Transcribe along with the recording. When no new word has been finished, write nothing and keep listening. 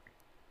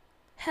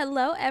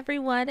Hello,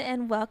 everyone,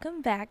 and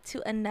welcome back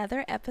to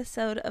another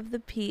episode of the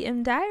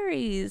PM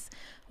Diaries.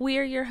 We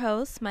are your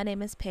hosts. My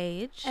name is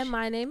Paige. And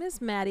my name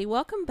is Maddie.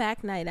 Welcome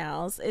back, Night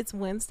Owls. It's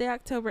Wednesday,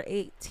 October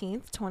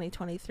 18th,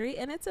 2023,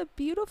 and it's a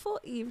beautiful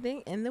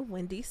evening in the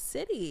Windy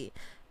City.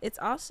 It's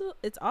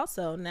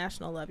also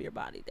National Love Your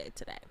Body Day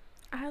today.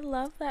 I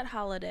love that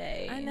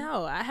holiday. I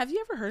know. Have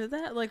you ever heard of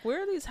that? Like,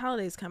 where are these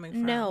holidays coming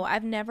from? No,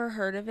 I've never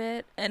heard of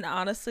it. And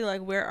honestly, like,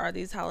 where are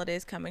these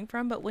holidays coming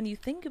from? But when you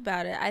think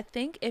about it, I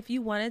think if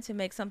you wanted to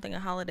make something a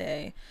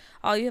holiday,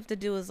 all you have to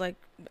do is, like,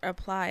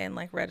 apply and,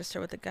 like, register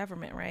with the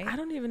government, right? I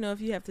don't even know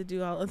if you have to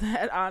do all of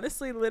that.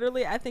 Honestly,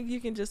 literally, I think you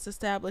can just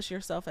establish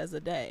yourself as a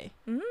day.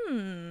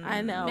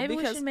 I know. Maybe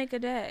we should make a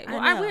day. Well,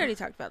 we already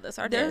talked about this.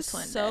 Our There's day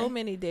is so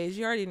many days.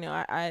 You already know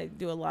I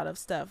do a lot of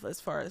stuff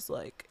as far as,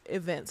 like,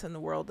 events in the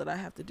world that I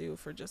have to do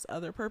for just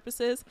other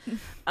purposes.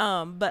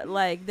 But,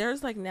 like,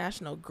 there's, like,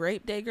 National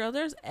Grape Day, girl.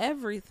 There's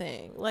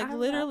everything. Like,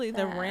 literally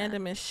the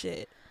randomest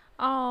shit.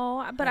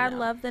 Oh, but I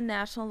love the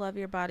National Love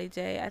Your Body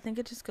Day. I think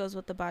it just goes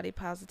with the body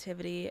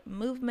positivity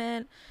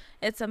movement.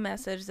 It's a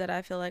message that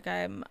I feel like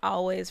I'm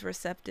always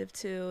receptive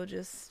to,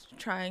 just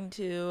trying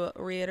to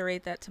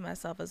reiterate that to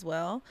myself as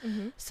well.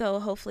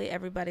 So hopefully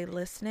everybody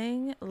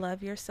listening,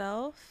 love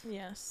yourself.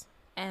 Yes.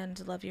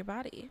 And love your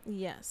body.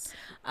 Yes.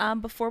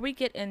 Before we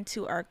get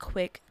into our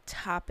quick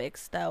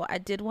topics, though, I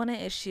did want to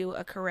issue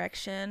a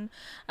correction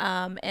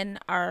in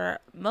our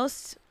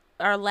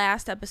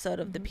last episode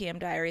of the PM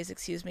Diaries,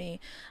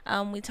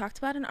 we talked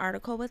about an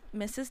article with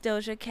Mrs.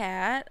 Doja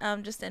Cat,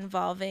 just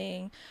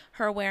involving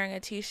her wearing a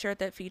t-shirt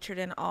that featured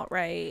an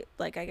alt-right,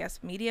 like, I guess,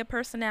 media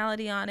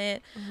personality on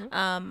it.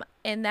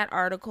 In that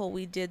article,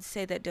 we did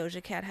say that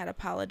Doja Cat had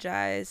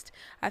apologized.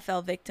 I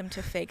fell victim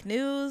to fake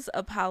news.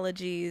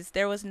 Apologies.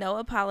 There was no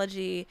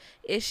apology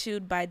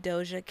issued by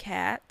Doja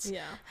Cat.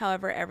 Yeah.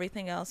 However,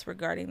 everything else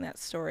regarding that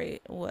story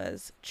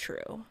was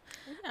true.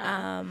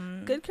 Yeah.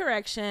 Good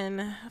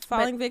correction.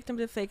 Falling victim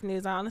to fake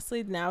news.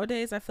 Honestly,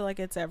 nowadays I feel like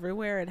it's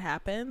everywhere. It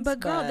happens. But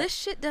girl, this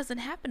shit doesn't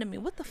happen to me.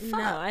 What the fuck?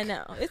 No, I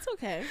know. It's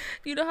okay.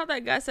 You know how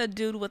that guy said,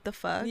 dude, what the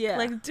fuck? Yeah.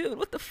 Like, dude,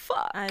 what the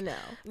fuck? I know.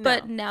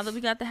 But now that we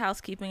got the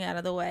housekeeping out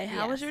of the way,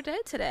 how was your day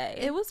today?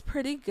 It was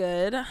pretty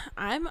good.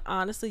 I'm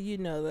honestly, you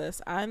know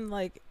this. I'm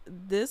like,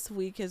 this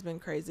week has been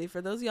crazy. For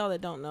those of y'all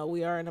that don't know,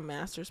 we are in a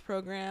master's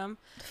program.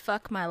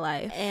 Fuck my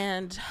life.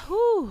 And,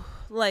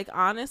 like,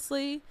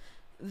 honestly,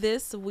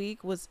 this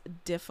week was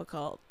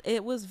difficult.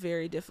 It was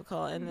very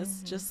difficult, and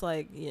it's just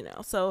like,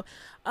 so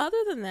other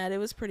than that, it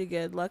was pretty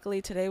good.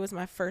 Luckily, today was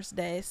my first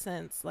day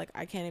since, like,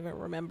 I can't even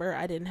remember.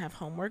 I didn't have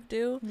homework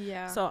due.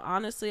 Yeah. So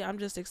honestly, I'm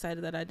just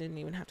excited that I didn't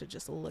even have to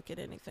just look at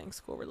anything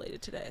school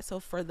related today.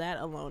 So for that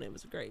alone, it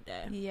was a great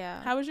day.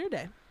 Yeah. How was your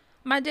day?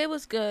 My day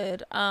was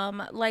good.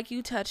 Like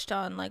you touched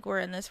on, like,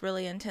 we're in this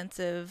really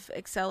intensive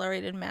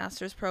accelerated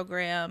master's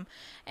program,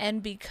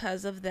 and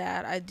because of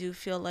that, I do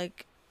feel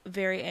like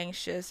very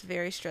anxious,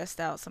 very stressed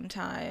out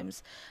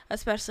sometimes,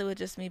 especially with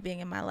just me being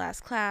in my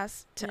last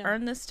class to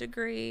earn this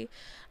degree.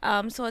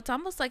 So it's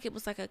almost like it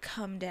was like a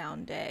come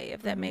down day,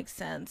 if that makes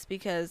sense,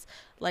 because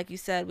like you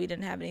said, we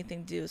didn't have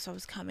anything due, so I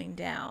was coming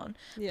down.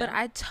 But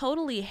I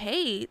totally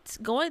hate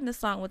going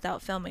this long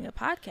without filming a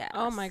podcast.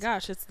 Oh my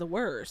gosh, it's the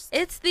worst.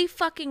 It's the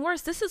fucking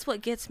worst. This is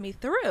what gets me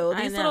through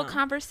these little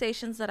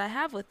conversations that I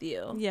have with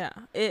you. Yeah,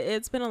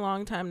 it's been a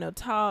long time no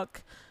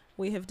talk.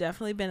 We have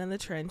definitely been in the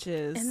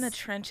trenches. In the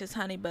trenches,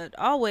 honey, but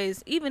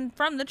always, even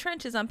from the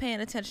trenches, I'm paying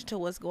attention to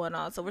what's going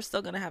on. So we're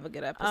still going to have a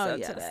good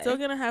episode today. Still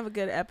going to have a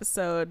good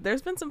episode.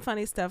 There's been some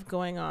funny stuff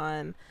going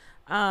on.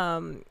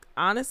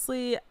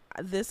 Honestly,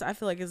 this I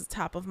feel like is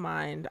top of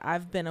mind.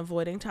 I've been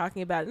avoiding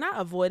talking about it. Not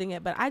avoiding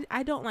it, but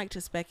I don't like to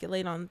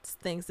speculate on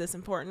things this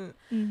important.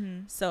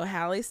 So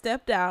Hallie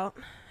stepped out.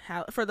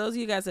 For those of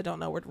you guys that don't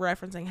know, we're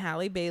referencing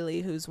Halle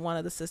Bailey, who's one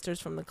of the sisters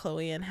from the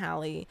Chloe and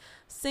Halle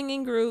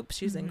singing group.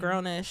 She's in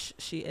Grownish.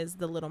 She is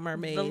the Little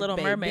Mermaid. The Little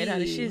Mermaid,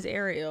 honey. She's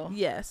Ariel.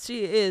 Yes,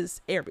 she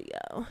is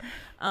Ariel.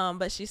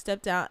 But she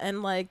stepped out,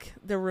 and, like,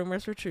 the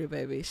rumors were true,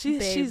 baby.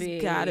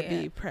 She's got to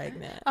be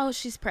pregnant. Oh,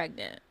 she's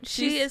pregnant.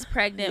 She is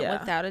pregnant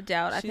without a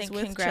doubt. I think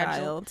with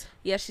child.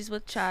 Yeah, she's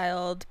with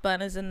child.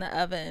 Bun is in the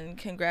oven.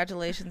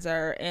 Congratulations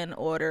are in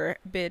order.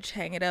 Bitch,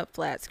 hang it up,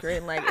 flat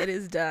screen. Like, it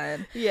is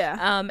done.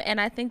 Yeah.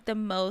 And I think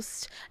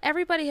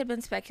everybody had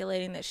been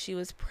speculating that she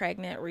was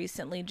pregnant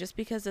recently just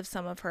because of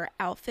some of her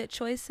outfit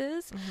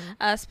choices,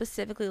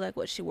 specifically like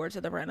what she wore to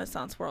the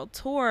Renaissance World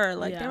Tour.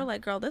 Like, they were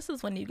like, girl, this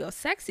is when you go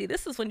sexy.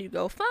 This is when you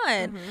go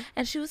fun.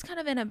 And she was kind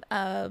of in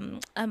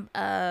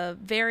a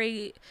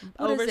very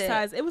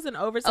oversized. It was an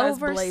oversized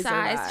blazer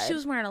vibe. She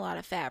was wearing a lot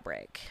of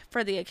fabric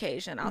for the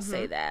occasion. I'll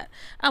say that,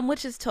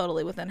 which is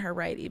totally within her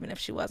right, even if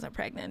she wasn't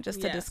pregnant.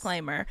 Just a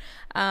disclaimer.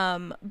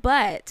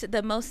 But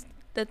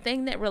the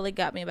thing that really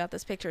got me about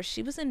this picture,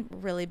 she was in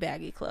really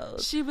baggy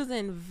clothes. She was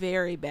in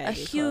very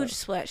baggy clothes. A huge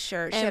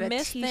sweatshirt. She had a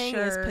Miss Thing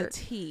is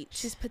petite.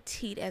 She's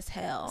petite as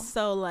hell.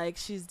 So, like,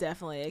 she's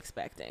definitely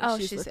expecting. Oh,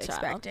 she's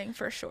expecting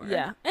for sure.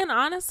 Yeah. And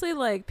honestly,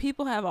 like,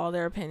 people have all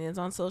their opinions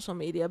on social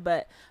media,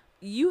 but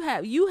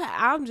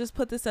I'll just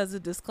put this as a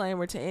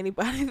disclaimer to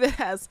anybody that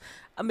has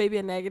maybe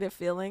a negative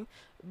feeling.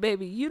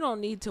 Baby, you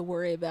don't need to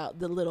worry about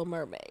the Little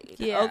Mermaid.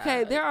 Yeah.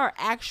 Okay, there are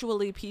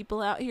actually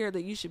people out here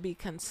that you should be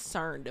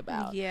concerned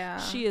about. Yeah,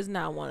 she is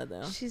not one of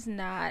them. She's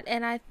not.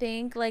 And I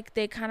think like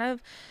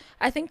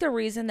I think the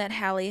reason that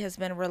Hallie has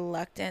been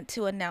reluctant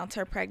to announce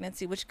her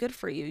pregnancy, which good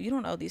for you. You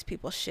don't owe these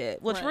people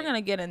shit, which we're going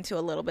to get into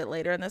a little bit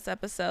later in this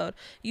episode.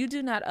 You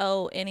do not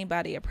owe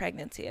anybody a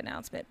pregnancy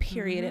announcement,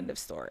 period. End of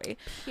story.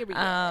 Period.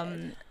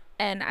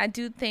 And I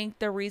do think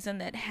the reason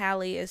that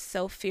Hallie is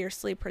so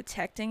fiercely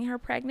protecting her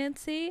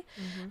pregnancy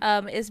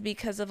is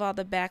because of all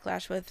the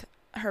backlash with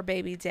her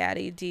baby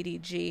daddy,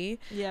 DDG.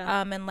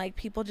 Yeah. And like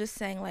people just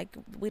saying like,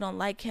 we don't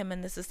like him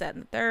and this is that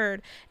and the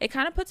third. It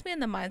kind of puts me in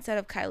the mindset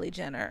of Kylie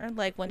Jenner.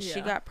 Like when she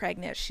got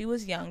pregnant, she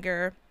was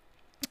younger.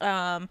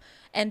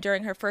 And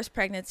during her first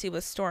pregnancy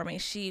with Stormy,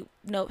 she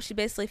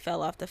basically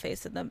fell off the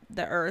face of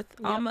the earth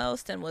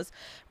almost, and was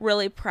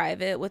really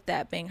private with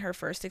that being her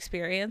first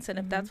experience. And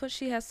if that's what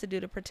she has to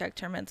do to protect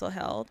her mental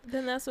health,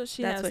 then that's what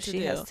she has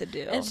to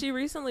do. And she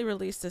recently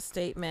released a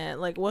statement,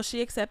 like, well,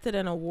 she accepted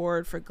an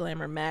award for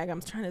Glamour Mag.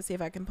 I'm trying to see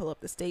if I can pull up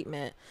the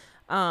statement.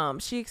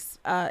 She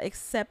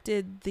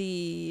accepted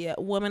the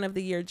Woman of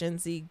the Year Gen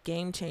Z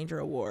Game Changer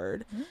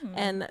Award,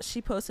 and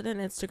she posted an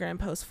Instagram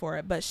post for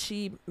it. But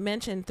she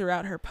mentioned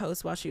throughout her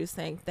post, while she was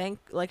saying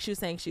she was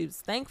saying she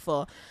was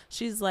thankful,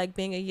 she's like,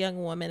 being a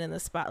young woman in the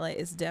spotlight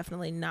is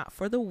definitely not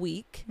for the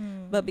weak,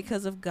 but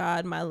because of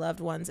God, my loved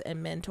ones,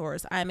 and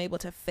mentors, I am able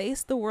to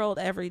face the world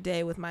every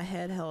day with my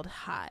head held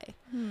high.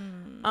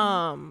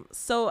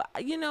 So,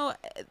 you know,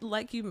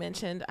 like you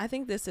mentioned, I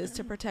think this is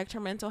to protect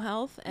her mental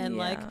health, and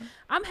like,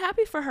 I'm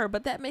happy for her,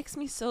 but that makes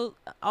me so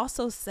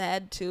also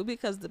sad too,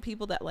 because the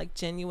people that like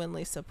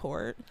genuinely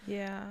support,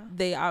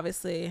 they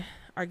obviously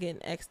are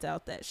getting X'd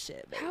out that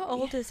shit, baby. How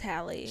old is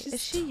Hallie?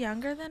 Is she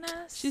younger than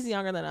us? She's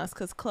younger than us,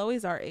 because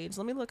Chloe's our age.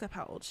 Let me look up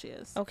how old she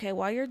is. Okay,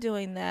 while you're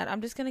doing that,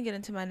 I'm just going to get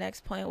into my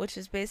next point, which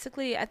is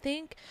basically, I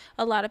think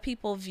a lot of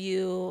people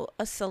view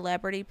a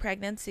celebrity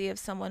pregnancy of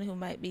someone who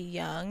might be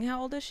young.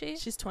 How old is she?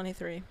 She's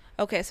 23.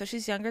 Okay, so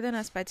she's younger than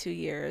us by 2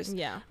 years.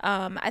 Yeah.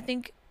 I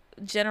think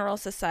general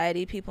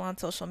society, people on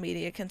social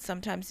media can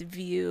sometimes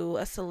view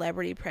a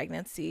celebrity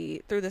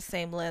pregnancy through the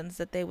same lens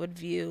that they would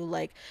view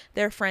like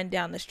their friend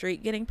down the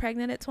street getting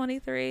pregnant at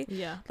 23.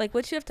 Yeah. Like,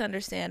 what you have to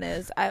understand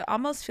is, I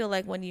almost feel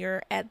like when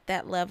you're at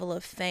that level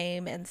of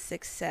fame and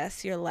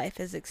success, your life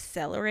is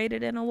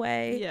accelerated in a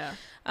way. Yeah.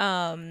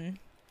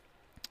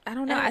 I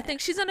don't know. I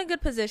think she's in a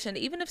good position,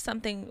 even if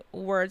something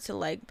were to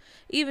like,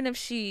 even if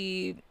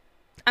she,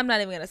 I'm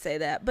not even going to say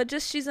that, but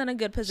just she's in a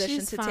good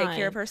position to take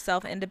care of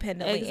herself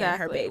independently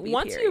and her baby.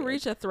 Once you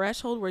reach a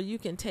threshold where you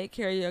can take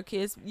care of your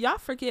kids, y'all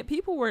forget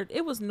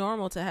it was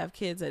normal to have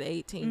kids at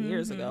 18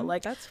 years ago.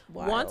 Like, that's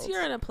wild. Once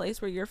you're in a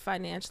place where you're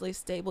financially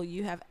stable,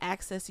 you have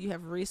access, you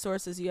have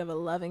resources, you have a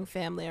loving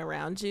family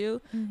around you,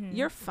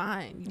 you're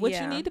fine. What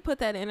you need to put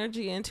that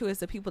energy into is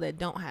the people that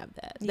don't have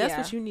that. That's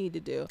what you need to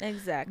do.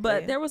 Exactly.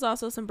 But there was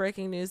also some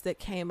breaking news that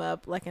came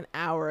up like an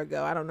hour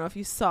ago. I don't know if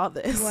you saw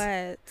this.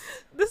 What?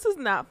 This is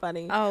not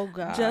funny. Oh,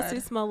 God.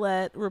 Jussie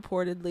Smollett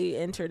reportedly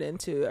entered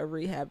into a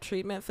rehab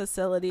treatment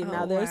facility.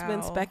 Now, there's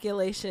been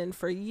speculation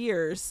for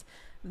years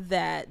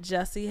that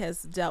Jussie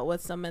has dealt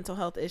with some mental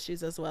health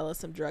issues as well as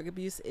some drug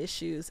abuse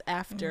issues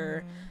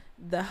after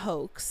the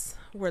hoax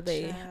where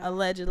they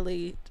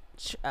allegedly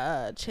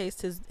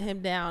chased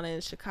him down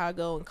in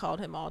Chicago and called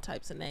him all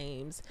types of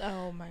names.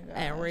 Oh my god.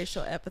 And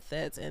racial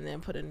epithets, and then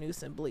put a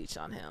noose and bleach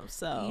on him.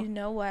 So you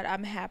know what?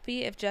 I'm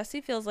happy if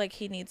Jussie feels like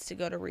he needs to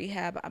go to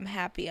rehab. I'm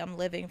happy. I'm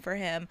living for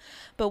him.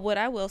 But what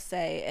I will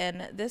say,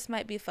 and this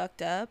might be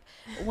fucked up,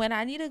 when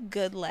I need a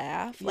good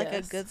laugh, like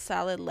a good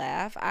solid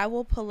laugh, I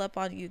will pull up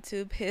on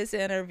YouTube his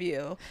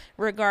interview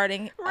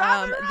regarding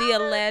the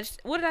alleged,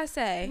 what did I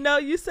say? No,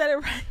 you said it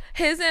right.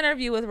 His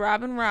interview with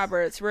Robin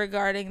Roberts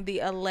regarding the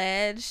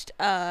alleged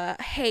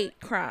hate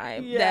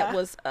crime that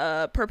was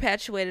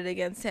perpetuated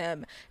against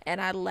him, and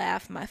I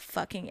laughed my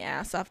fucking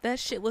ass off. That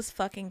shit was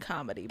fucking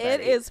comedy, buddy. It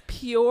is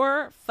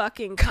pure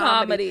fucking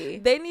comedy.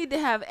 They need to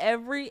have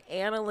every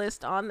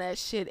analyst on that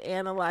shit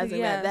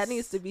analyzing that. That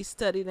needs to be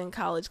studied in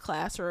college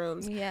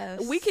classrooms.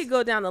 Yes. We could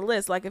go down the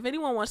list. Like, if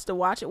anyone wants to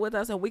watch it with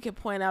us, and we could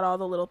point out all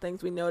the little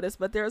things we noticed,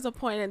 but there was a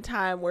point in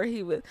time where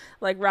he was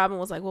like, Robin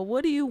was like, well,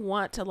 what do you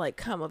want to like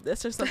come of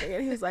this or something?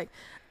 And he was like,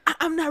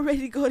 I'm not ready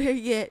to go there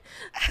yet.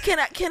 Can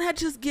I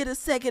just get a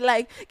second?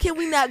 Like, can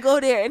we not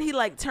go there? And he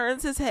like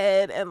turns his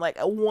head, and like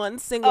one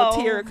single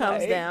tear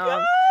comes down.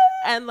 God.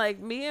 And like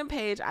me and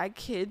Paige, I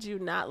kid you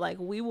not, like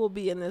we will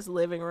be in this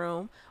living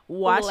room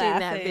watching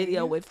that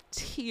video with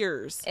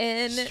tears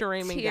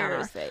streaming down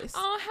our face.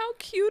 Oh, how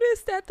cute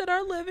is that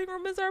our living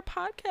room is our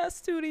podcast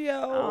studio.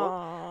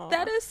 Aww.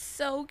 That is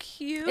so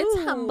cute.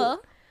 It's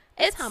humble.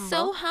 It's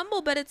so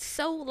humble, but it's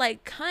so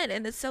like cunt,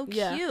 and it's so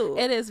cute.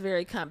 It is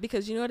very cunt,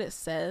 because you know what it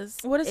says?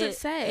 What does it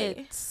say?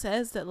 It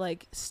says that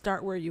like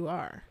start where you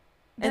are.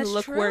 And That's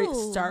look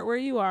true. start where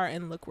you are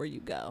and look where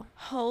you go.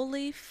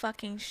 Holy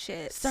fucking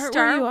shit. Start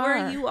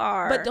where you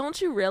are. But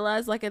don't you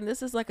realize, like, and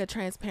this is like a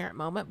transparent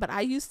moment, but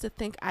I used to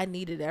think I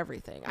needed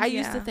everything. I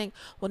used to think,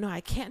 well, no,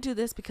 I can't do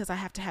this because I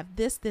have to have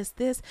this,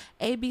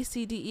 A, B,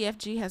 C, D, E, F,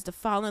 G has to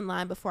fall in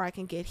line before I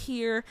can get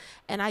here.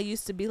 And I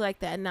used to be like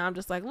that. And now I'm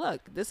just like,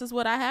 look, this is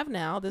what I have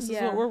now. This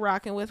is what we're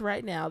rocking with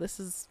right now. This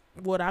is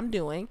what I'm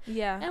doing.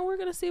 Yeah. And we're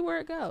gonna see where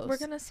it goes.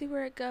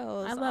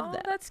 I love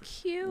that. That's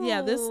cute.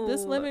 Yeah, this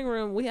living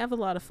room, we have a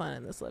lot of fun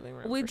in this living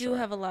room. We do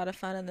have a lot of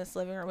fun in this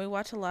living room. We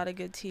watch a lot of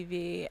good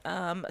TV.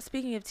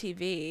 Speaking of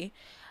TV,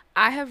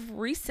 I have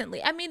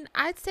recently, I mean,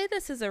 I'd say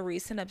this is a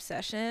recent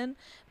obsession,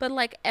 but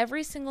like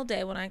every single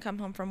day when I come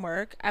home from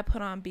work, I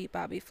put on Beat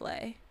Bobby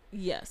Flay.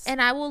 Yes.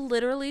 And I will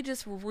literally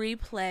just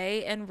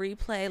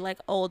replay like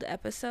old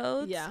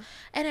episodes. Yeah.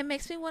 And it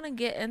makes me want to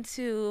get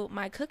into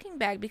my cooking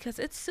bag because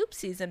it's soup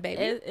season,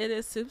 baby. It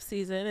is soup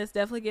season. It's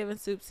definitely giving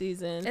soup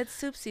season. It's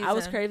soup season. I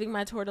was craving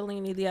my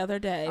tortellini the other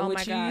day,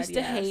 which you used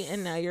to hate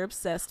and now you're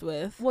obsessed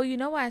with. Well, you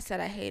know why I said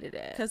I hated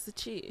it? Because the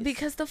cheese.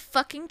 Because the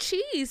fucking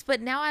cheese.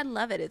 But now I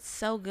love it. It's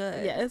so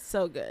good. Yeah, it's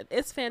so good.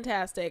 It's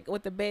fantastic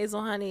with the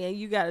basil honey, and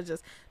you gotta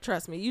just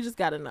trust me. You just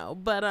gotta know.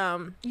 But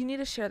you need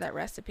to share that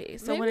recipe.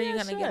 So when are you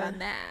gonna get on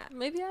that?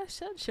 Maybe I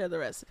should share the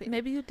recipe.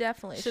 Maybe you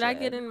definitely should. Should I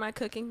get in my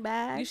cooking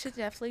bag? You should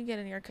definitely get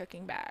in your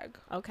cooking bag.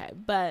 Okay,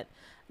 but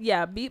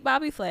yeah, Beat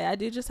Bobby Flay. I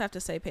do just have to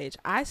say, Paige,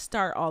 I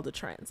start all the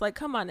trends. Like,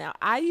 come on now.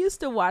 I used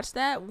to watch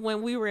that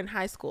when we were in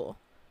high school.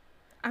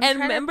 I'm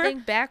trying to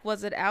think back.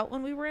 Was it out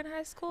when we were in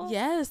high school?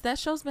 Yes, that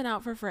show's been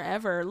out for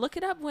forever. Look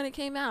it up when it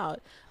came out.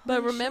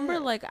 But remember,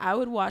 like, I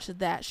would watch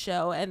that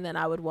show, and then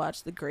I would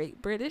watch the Great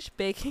British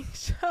Baking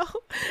Show.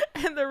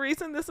 And the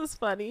reason this is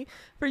funny,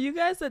 for you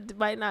guys that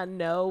might not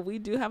know, we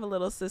do have a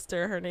little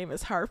sister. Her name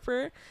is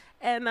Harper.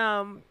 And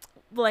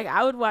like,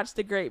 I would watch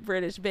the Great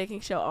British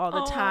Baking Show all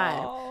the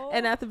time.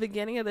 And at the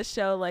beginning of the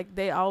show, like,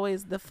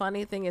 the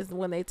funny thing is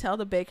when they tell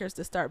the bakers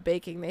to start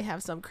baking, they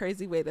have some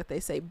crazy way that they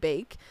say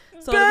bake.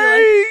 So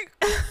bake!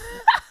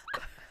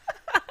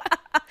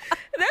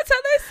 That's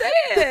how they say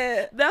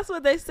it. That's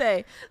what they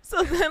say.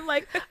 So then,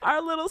 like,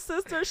 our little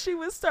sister, she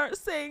would start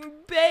saying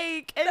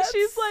bake. And That's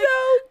she's like,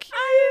 so cute.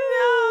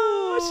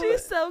 I know.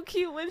 She's so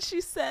cute when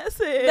she says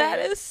it. That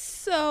is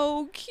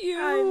so cute.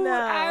 I know.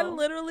 I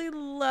literally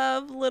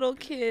love little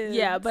kids.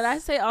 Yeah, but I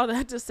say all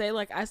that to say,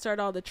 like, I start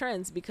all the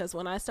trends because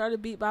when I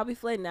started Beat Bobby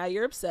Flay, now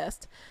you're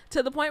obsessed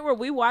to the point where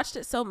we watched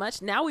it so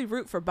much. Now we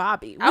root for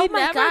Bobby. We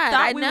never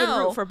thought we would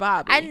root for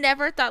Bobby. I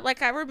never thought,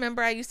 like, I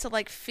remember I used to,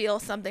 like, feel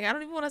something. I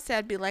don't even want to say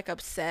I'd be, like,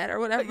 upset or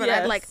whatever, but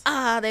I'd like,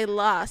 they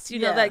lost. You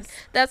know, like,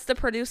 that's the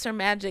producer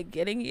magic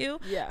getting you.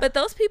 Yeah. But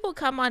those people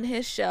come on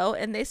his show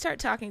and they start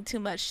talking too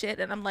much shit,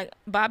 and I'm like,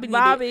 Bobby,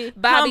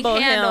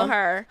 handle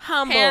her,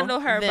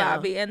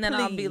 Bobby, and then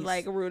I'll be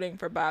like rooting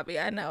for Bobby.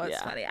 I know it's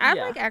funny. I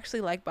like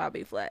actually like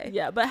Bobby Flay.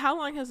 Yeah, but how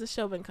long has the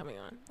show been coming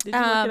on? Did you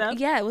look it up?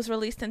 Yeah, it was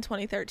released in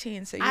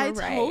 2013. So you were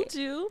right. I told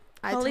you.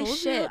 Holy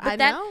shit! But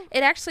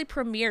it actually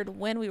premiered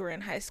when we were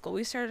in high school.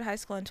 We started high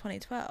school in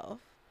 2012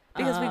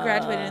 because we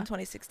graduated in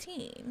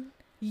 2016.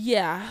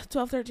 Yeah,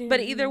 12, 13. But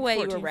either way,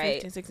 14, you were right.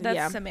 15, 16,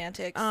 That's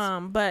semantics.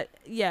 But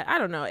yeah, I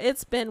don't know.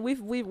 It's been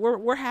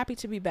we're happy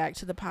to be back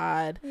to the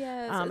pod.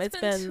 Yes, it's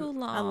been too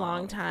long. A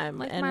long time,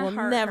 like, and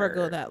we'll never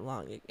go that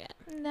long again.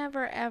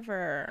 Never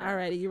ever.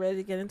 Alrighty, you ready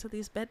to get into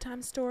these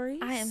bedtime stories?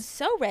 I am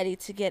so ready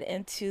to get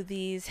into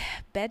these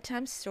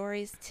bedtime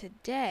stories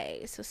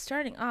today. So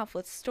starting off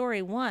with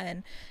story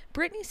 1,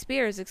 Britney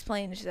Spears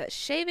explains that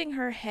shaving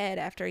her head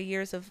after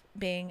years of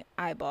being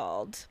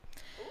eyeballed.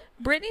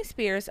 Britney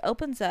Spears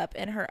opens up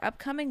in her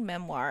upcoming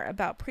memoir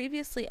about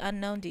previously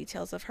unknown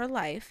details of her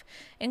life,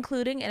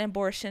 including an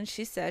abortion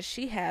she says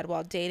she had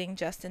while dating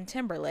Justin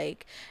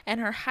Timberlake, and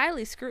her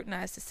highly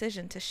scrutinized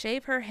decision to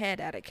shave her head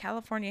at a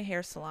California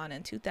hair salon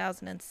in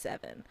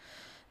 2007.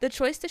 The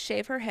choice to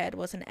shave her head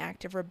was an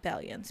act of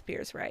rebellion,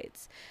 Spears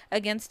writes,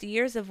 against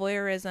years of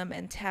voyeurism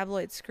and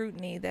tabloid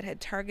scrutiny that had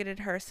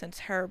targeted her since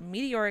her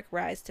meteoric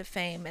rise to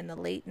fame in the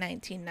late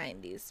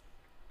 1990s.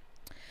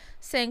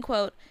 Saying,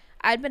 quote,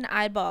 I'd been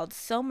eyeballed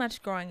so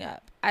much growing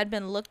up. I'd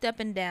been looked up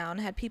and down,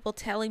 had people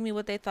telling me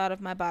what they thought of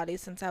my body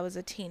since I was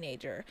a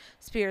teenager,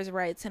 Spears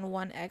writes in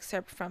one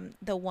excerpt from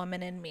The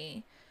Woman in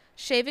Me.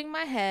 Shaving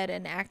my head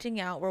and acting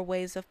out were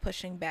ways of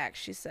pushing back,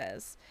 she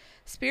says.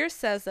 Spears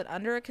says that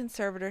under a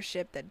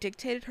conservatorship that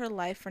dictated her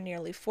life for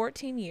nearly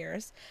 14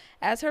 years,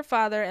 as her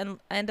father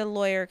and a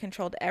lawyer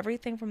controlled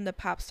everything from the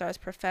pop star's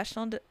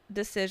professional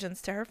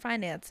decisions to her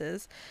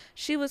finances,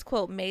 she was,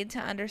 quote, made to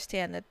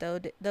understand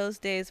that those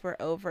days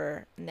were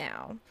over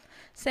now.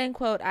 Saying,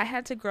 quote, I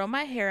had to grow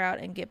my hair out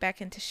and get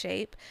back into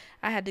shape.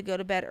 I had to go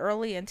to bed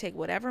early and take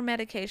whatever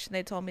medication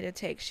they told me to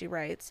take, she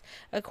writes,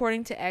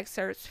 according to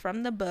excerpts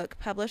from the book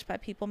published by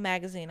People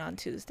magazine on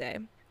Tuesday.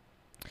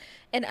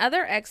 In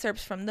other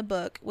excerpts from the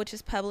book, which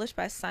is published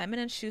by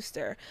Simon &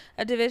 Schuster,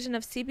 a division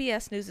of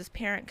CBS News'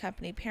 parent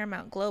company,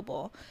 Paramount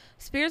Global,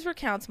 Spears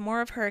recounts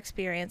more of her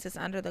experiences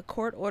under the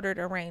court-ordered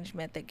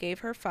arrangement that gave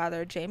her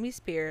father, Jamie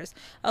Spears,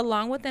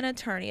 along with an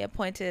attorney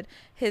appointed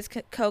his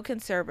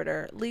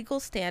co-conservator, legal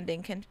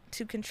standing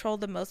to control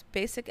the most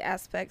basic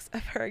aspects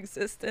of her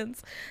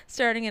existence,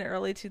 starting in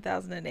early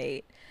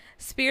 2008.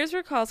 Spears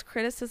recalls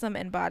criticism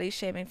and body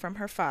shaming from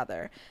her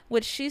father,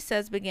 which she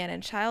says began in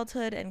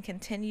childhood and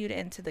continued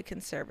into the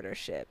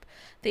conservatorship.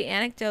 The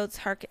anecdotes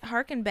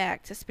harken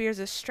back to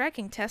Spears'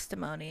 striking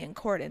testimony in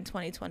court in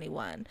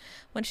 2021,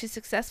 when she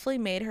successfully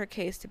made her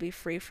case to be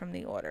free from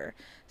the order.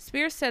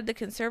 Spears said the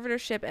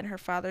conservatorship and her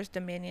father's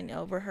dominion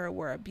over her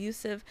were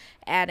abusive,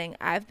 adding,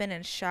 "I've been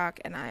in shock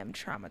and I am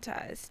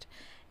traumatized."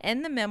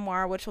 In the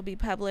memoir, which will be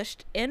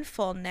published in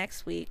full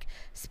next week,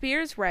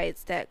 Spears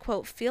writes that,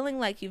 quote, "feeling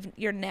like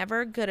you're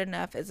never good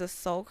enough is a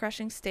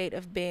soul-crushing state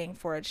of being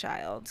for a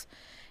child.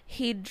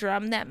 He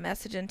drummed that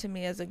message into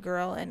me as a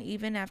girl, and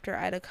even after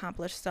I'd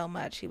accomplished so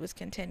much, he was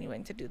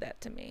continuing to do that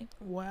to me."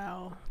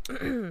 Wow.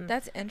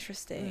 That's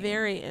interesting.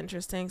 Very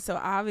interesting. So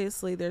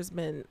obviously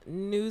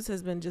news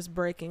has been just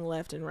breaking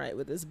left and right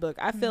with this book.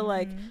 I feel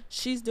like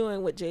she's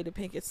doing what Jada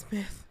Pinkett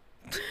Smith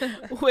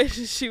which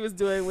she was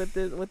doing with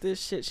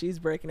this shit she's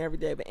breaking every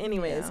day. But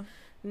anyways,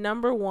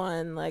 number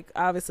one, like,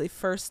 obviously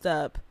first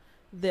up,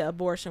 the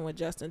abortion with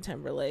Justin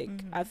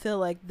Timberlake. I feel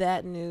like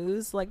that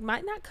news like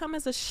might not come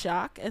as a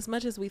shock as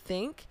much as we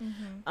think,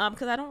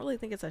 because I don't really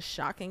think it's a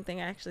shocking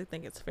thing. I actually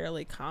think it's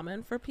fairly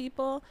common for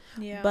people.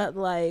 But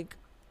like,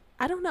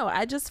 I don't know,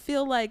 I just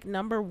feel like,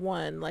 number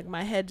one, like,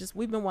 my head just,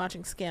 we've been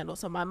watching Scandal,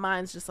 so my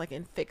mind's just like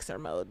in fixer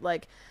mode.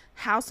 Like,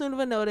 how soon of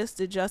a notice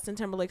did Justin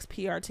Timberlake's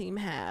PR team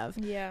have?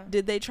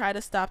 Did they try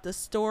to stop the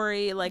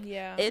story? Like,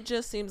 it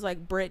just seems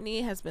like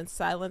Britney has been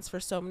silenced for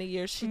so many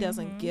years. She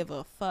doesn't give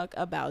a fuck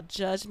about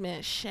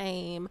judgment,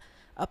 shame,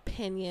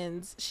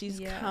 opinions. She's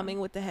coming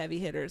with the heavy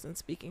hitters and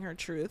speaking her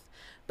truth.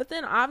 But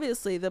then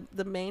obviously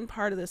the main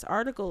part of this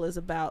article is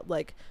about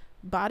like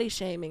body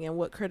shaming and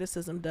what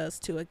criticism does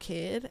to a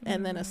kid,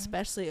 and then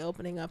especially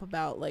opening up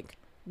about like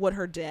what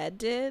her dad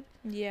did.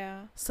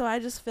 So I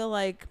just feel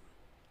like,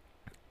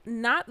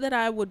 not that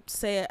I would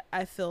say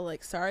I feel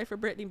like sorry for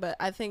Britney, but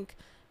I think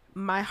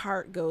my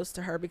heart goes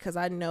to her because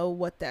I know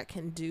what that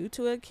can do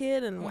to a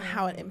kid and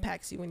how it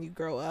impacts you when you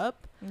grow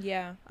up.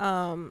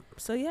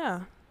 So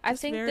yeah, I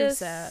think very this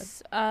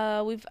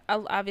sad. We've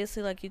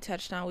obviously, like you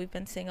touched on, we've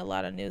been seeing a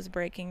lot of news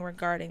breaking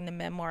regarding the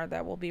memoir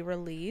that will be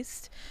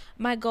released.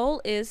 My goal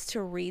is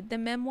to read the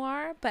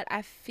memoir, but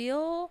I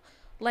feel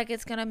like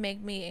it's gonna make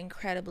me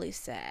incredibly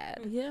sad.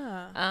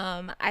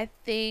 I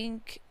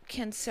think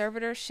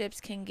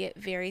conservatorships can get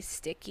very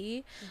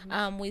sticky.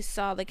 We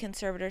saw the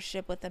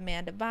conservatorship with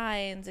Amanda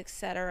Bynes,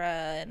 etc.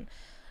 And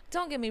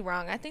don't get me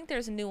wrong, I think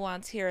there's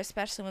nuance here,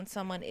 especially when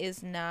someone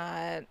is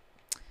not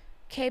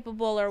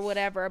capable or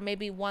whatever,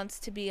 maybe wants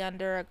to be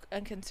under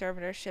a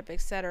conservatorship,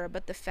 etc.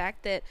 But the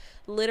fact that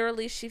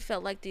literally she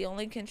felt like the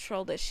only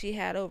control that she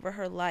had over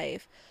her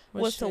life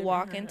was to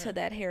walk into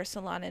that hair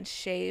salon and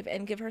shave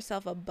and give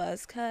herself a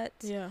buzz cut.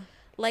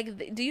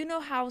 Like, do you know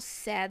how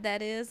sad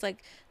that is?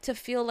 Like, to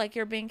feel like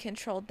you're being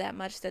controlled that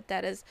much,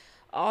 that is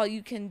all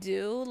you can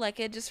do. Like,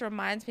 it just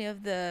reminds me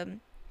of the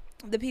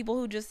people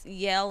who just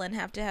yell and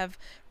have to have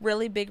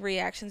really big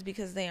reactions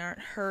because they aren't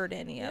heard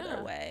any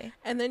other way.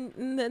 And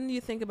then you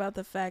think about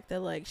the fact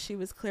that like she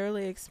was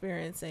clearly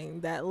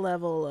experiencing that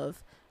level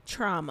of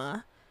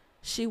trauma.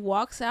 She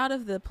walks out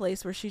of the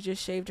place where she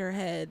just shaved her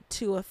head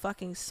to a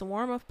fucking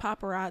swarm of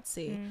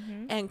paparazzi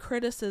and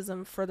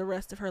criticism for the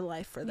rest of her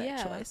life for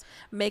that choice.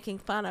 Making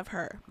fun of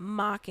her,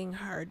 mocking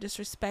her,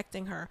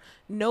 disrespecting her.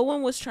 No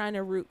one was trying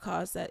to root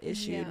cause that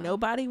issue.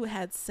 Nobody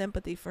had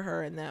sympathy for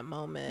her in that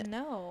moment.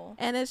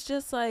 And it's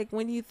just like,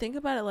 when you think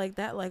about it like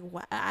that, like,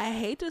 I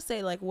hate to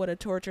say like what a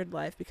tortured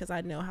life, because I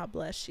know how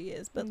blessed she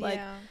is, but like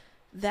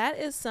that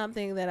is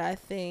something that I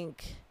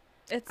think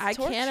I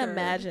can't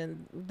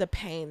imagine the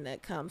pain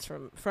that comes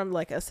from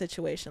like a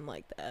situation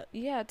like that.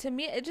 To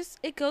me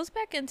it goes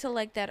back into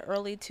like that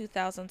early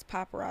 2000s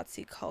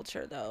paparazzi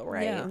culture though,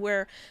 right?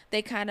 Where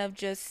they kind of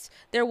just,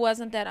 there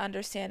wasn't that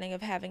understanding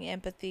of having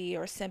empathy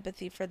or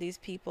sympathy for these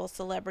people.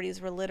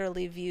 Celebrities were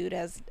literally viewed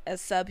as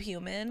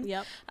subhuman.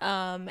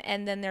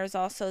 And then there's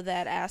also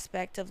that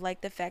aspect of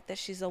like the fact that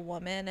she's a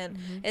woman, and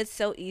it's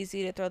so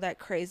easy to throw that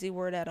crazy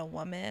word at a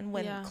woman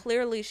when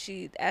clearly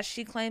she, as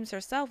she claims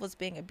herself, was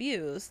being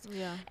abused.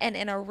 And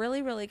in a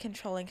really, really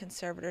controlling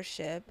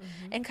conservatorship,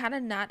 and kind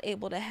of not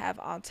able to have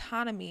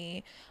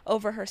autonomy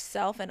over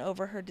herself and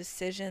over her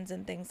decisions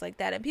and things like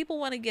that. And people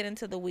want to get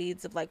into the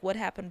weeds of like what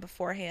happened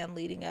beforehand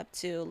leading up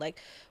to, like,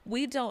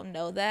 we don't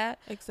know that.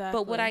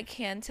 But what I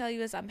can tell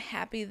you is I'm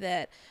happy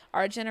that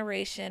our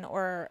generation,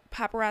 or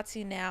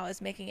paparazzi now,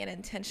 is making an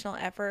intentional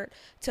effort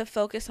to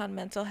focus on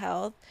mental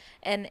health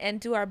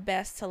and do our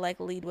best to like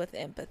lead with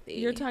empathy.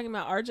 You're talking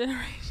about our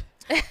generation?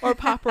 or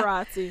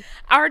paparazzi.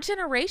 Our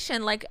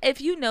generation, like, if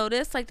you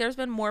notice, like, there's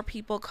been more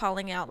people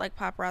calling out like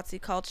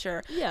paparazzi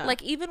culture. Yeah.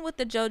 Like, even with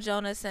the Joe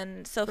Jonas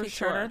and Sophie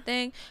Turner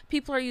thing,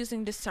 people are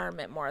using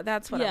discernment more.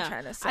 That's what I'm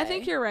trying to say. I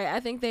think you're right. I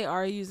think they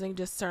are using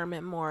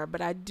discernment more,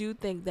 but I do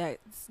think that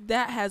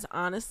has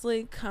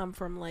honestly come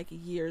from like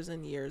years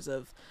and years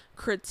of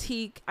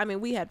critique. I mean,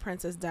 we had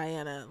Princess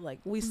Diana, like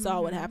we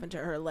saw what happened to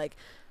her. Like,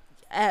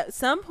 at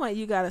some point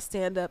you got to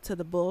stand up to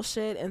the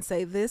bullshit and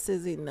say, this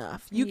is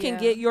enough. You can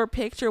get your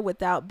picture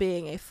without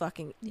being a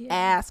fucking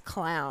ass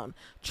clown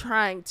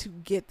trying to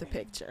get the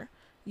picture,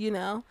 you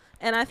know?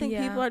 And I think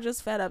people are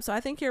just fed up. So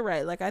I think you're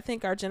right. Like, I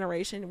think our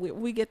generation,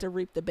 we get to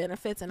reap the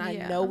benefits, and I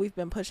know we've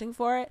been pushing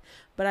for it,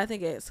 but I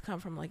think it's come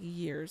from like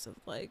years of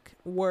like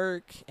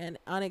work and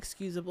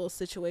unexcusable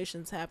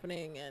situations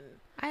happening. And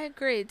I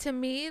agree. To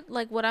me,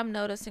 like, what I'm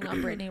noticing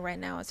on Britney right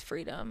now is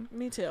freedom.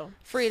 Me too.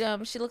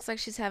 Freedom. She looks like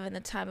she's having the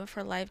time of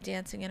her life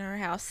dancing in her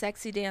house,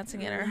 sexy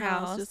dancing in her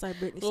house. Just like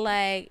Britney Spears.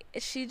 Like,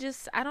 she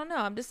just, I don't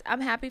know.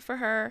 I'm happy for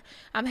her.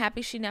 I'm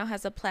happy she now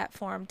has a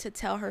platform to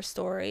tell her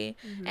story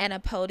and a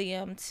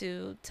podium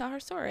to tell her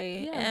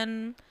story. Yeah.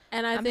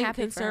 And I I'm think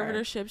happy for her.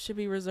 conservatorship should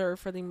be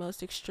reserved for the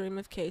most extreme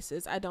of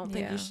cases. I don't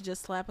think you should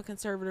just slap a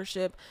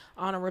conservatorship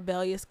on a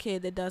rebellious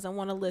kid that doesn't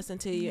want to listen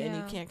to you and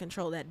you can't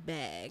control that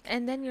bag.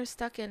 And then you're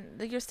stuck in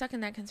that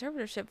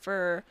conservatorship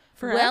for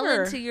forever.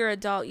 Well into your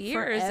adult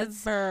years.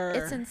 Forever.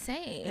 It's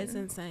insane. It's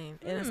insane.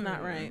 And it's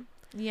not right.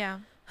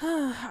 Yeah.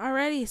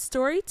 Alrighty,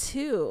 story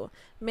 2.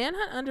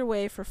 Manhunt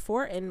underway for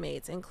 4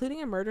 inmates,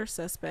 including a murder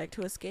suspect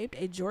who escaped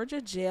a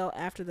Georgia jail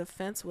after the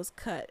fence was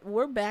cut.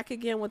 We're back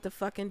again with the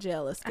fucking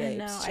jail escapes. I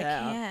know,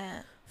 child. I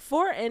can't.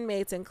 4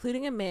 inmates,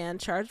 including a man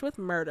charged with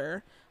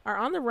murder, are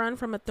on the run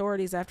from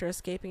authorities after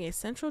escaping a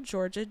central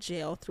Georgia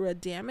jail through a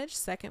damaged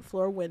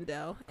second-floor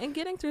window and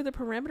getting through the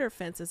perimeter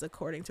fences,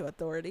 according to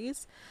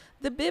authorities.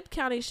 The Bibb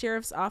County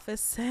Sheriff's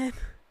Office said,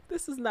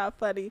 this is not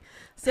funny,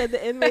 said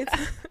the inmates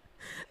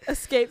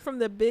escaped from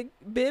the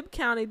Bibb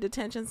County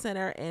Detention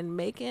Center in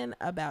Macon,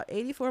 about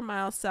 84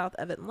 miles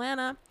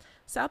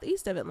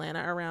southeast of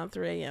Atlanta, around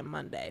 3 a.m.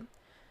 Monday.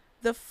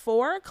 The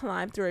 4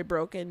 climbed through a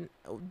broken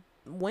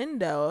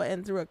window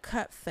and through a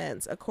cut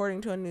fence, according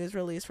to a news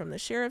release from the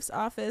sheriff's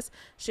office.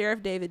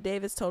 Sheriff David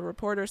Davis told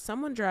reporters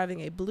someone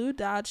driving a blue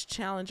Dodge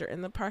Challenger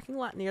in the parking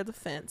lot near the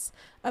fence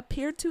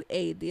appeared to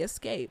aid the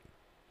escape.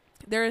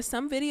 There is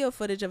some video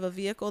footage of a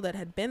vehicle that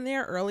had been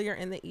there earlier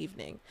in the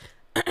evening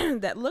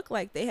that looked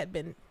like they had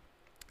been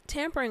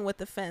tampering with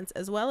the fence,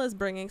 as well as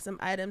bringing some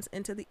items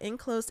into the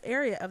enclosed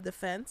area of the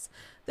fence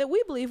that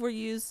we believe were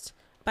used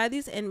by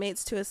these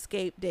inmates to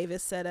escape,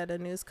 Davis said at a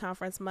news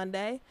conference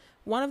Monday.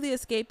 One of the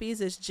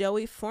escapees is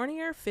Joey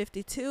Fournier,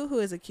 52, who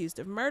is accused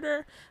of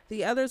murder.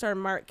 The others are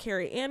Mark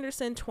Carey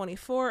Anderson,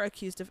 24,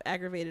 accused of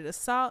aggravated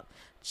assault;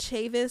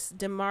 Chavis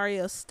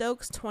Demario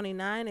Stokes,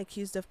 29,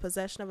 accused of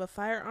possession of a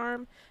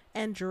firearm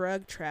and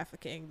drug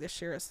trafficking, the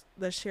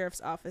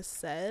sheriff's office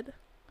said.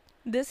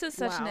 This is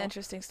such an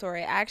interesting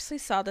story. I actually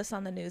saw this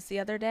on the news the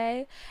other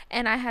day,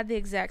 and I had the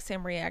exact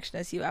same reaction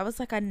as you. I was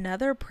like,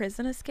 another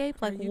prison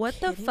escape? Like, what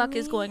the fuck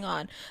is going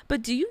on?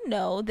 But do you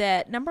know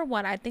that, number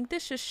one, I think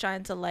this just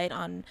shines a light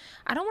on,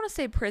 I don't want to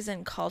say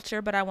prison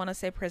culture, but I want to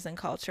say prison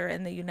culture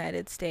in the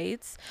United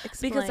States.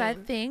 Explain. Because I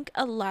think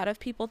a lot of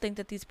people think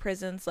that these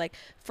prisons, like,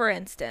 for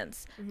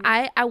instance,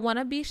 I want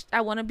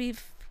to be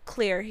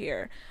clear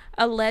here.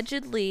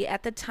 Allegedly,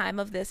 at the time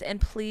of this, and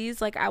please,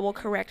 like, I will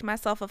correct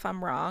myself if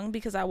I'm wrong,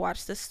 because I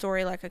watched this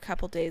story like a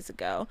couple days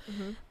ago.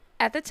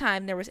 At the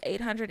time, there was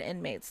 800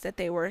 inmates that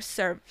they were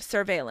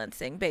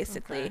surveillancing,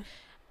 basically,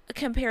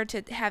 compared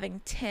to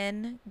having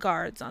 10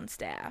 guards on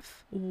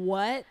staff.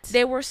 What?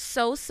 They were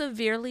so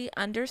severely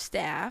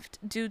understaffed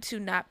due to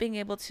not being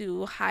able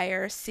to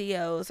hire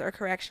COs or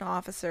correctional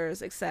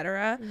officers,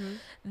 etc.,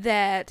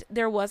 that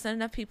there wasn't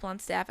enough people on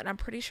staff. And I'm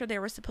pretty sure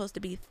there were supposed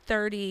to be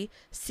 30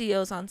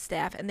 COs on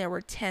staff, and there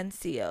were 10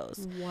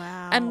 COs.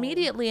 Wow.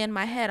 Immediately in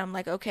my head, I'm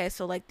like, okay,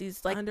 so like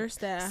these, like,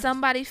 understaffed.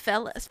 Somebody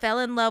fell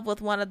in love with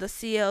one of the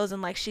COs,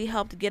 and like she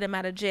helped get him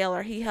out of jail,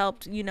 or he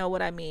helped, you know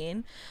what I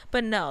mean?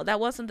 But no, that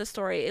wasn't the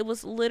story. It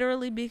was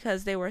literally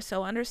because they were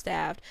so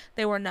understaffed,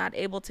 they were not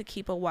able to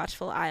keep a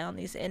watchful eye on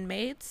these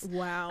inmates.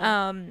 Wow.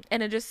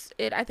 And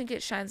I think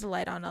it shines a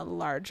light on a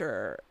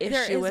larger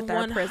issue with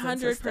our prison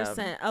system.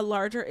 100% a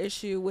larger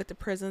issue with the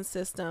prison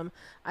system.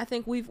 I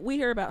think we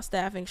hear about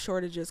staffing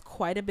shortages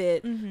quite a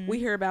bit. We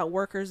hear about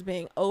workers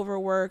being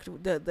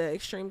overworked, the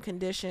extreme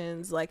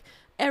conditions, like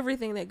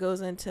everything that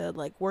goes into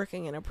like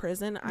working in a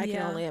prison. I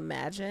can only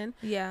imagine.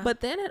 Yeah.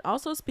 But then it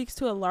also speaks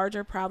to a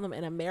larger problem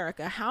in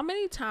America. How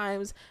many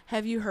times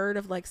have you heard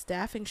of like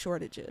staffing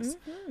shortages?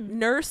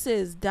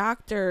 Nurses,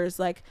 doctors,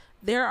 like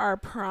there are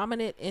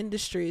prominent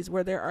industries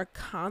where there are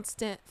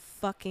constant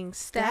fucking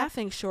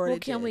staffing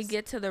shortages. Well, can we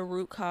get to the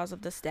root cause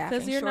of the staffing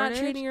shortage? Because you're not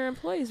treating your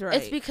employees right.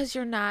 It's because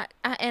you're not,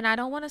 and I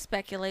don't want to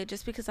speculate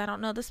just because I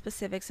don't know the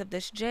specifics of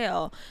this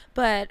jail,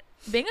 but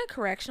being a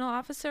correctional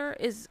officer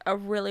is a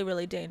really,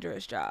 really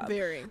dangerous job.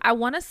 Very. I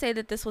want to say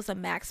that this was a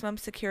maximum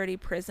security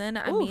prison.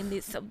 I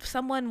mean,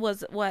 someone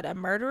was, a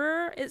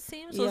murderer, it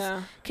seems,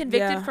 was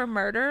convicted for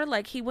murder.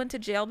 Like, he went to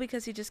jail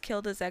because he just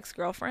killed his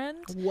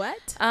ex-girlfriend.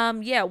 What?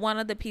 Yeah, one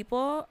of the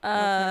people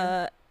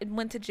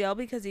went to jail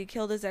because he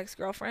killed his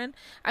ex-girlfriend.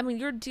 I mean,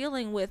 you're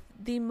dealing with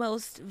the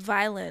most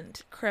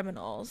violent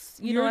criminals.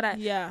 You know what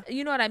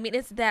I mean?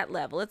 It's that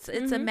level. It's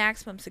a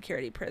maximum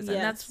security prison.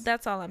 Yes.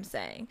 That's all I'm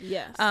saying.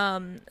 Yes.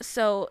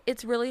 So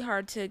it's really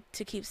hard to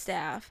keep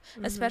staff,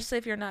 especially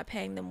if you're not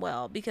paying them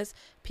well, because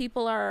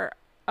people are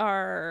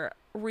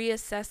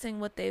reassessing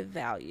what they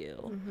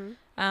value.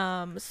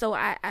 So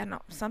I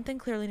know something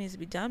clearly needs to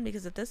be done,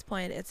 because at this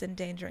point it's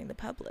endangering the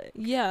public.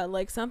 Yeah,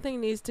 like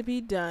something needs to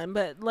be done,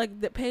 but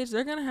like the Paige,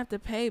 they're gonna have to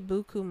pay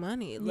buku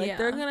money. Like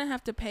they're gonna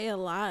have to pay a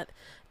lot.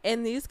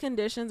 In these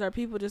conditions, are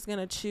people just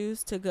gonna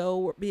choose to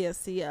go be a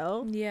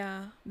CO?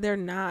 Yeah, they're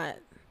not.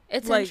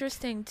 It's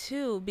interesting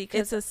too, because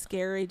it's a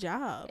scary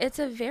job. It's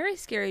a very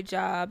scary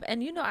job.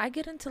 And I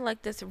get into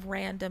like this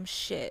random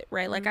shit,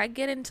 right? Like I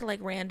get into like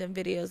random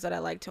videos that I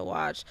like to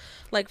watch.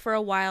 Like for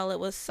a while it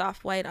was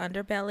soft white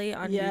underbelly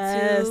on YouTube.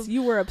 Yes,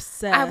 you were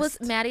obsessed.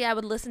 Maddie, I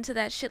would listen to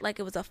that shit like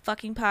it was a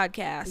fucking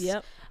podcast.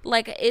 Yep.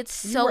 Like it's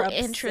so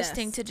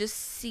interesting to just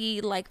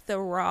see like the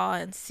raw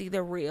and see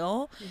the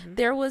real.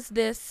 There was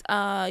this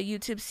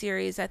YouTube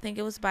series, I think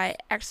it was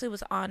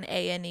on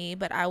A&E,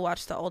 but I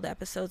watched the old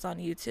episodes on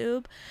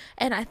YouTube,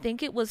 and I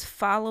think it was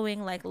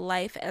following like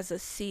life as a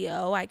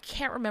CO. I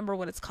can't remember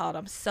what it's called.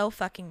 I'm so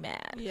fucking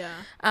mad.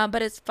 Yeah.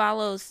 But it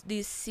follows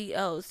these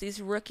COs,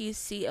 these rookie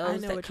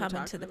COs that come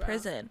into the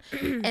prison,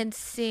 and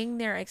seeing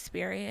their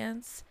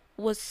experience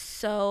was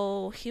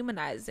so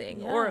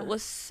humanizing, or it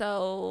was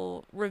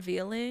so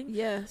revealing.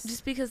 Yes.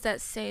 Just because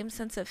that same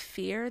sense of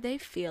fear, they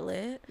feel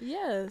it.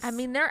 Yes. I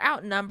mean, they're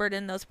outnumbered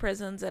in those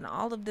prisons and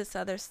all of this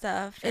other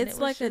stuff. And it's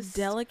like a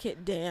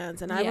delicate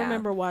dance. And I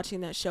remember watching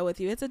that show with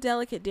you. It's a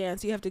delicate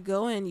dance. You have to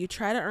go in, you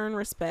try to earn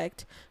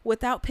respect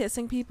without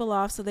pissing people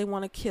off so they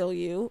want to kill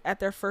you at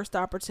their first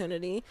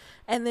opportunity.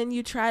 And then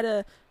you try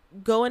to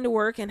go into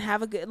work and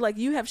have a good, like,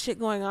 you have shit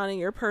going on in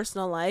your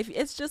personal life.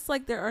 It's just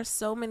like there are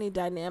so many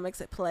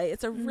dynamics at play.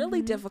 It's a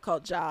really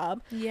difficult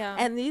job. Yeah.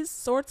 And these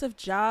sorts of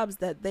jobs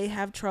that they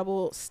have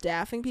trouble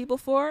staffing people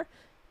for,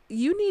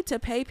 you need to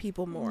pay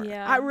people more.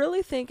 Yeah. I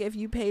really think if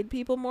you paid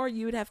people more,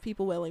 you would have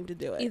people willing to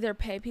do it. Either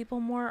pay people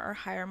more or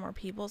hire more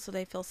people so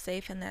they feel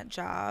safe in that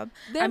job.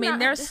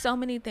 There's so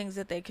many things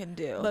that they can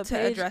do to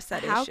Paige, address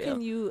that issue. How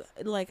can you,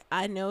 like,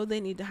 I know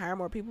they need to hire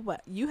more people,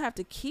 but you have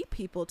to keep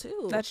people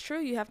too. That's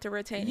true. You have to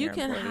retain your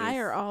employees. You can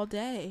hire all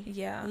day.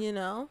 Yeah. You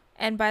know?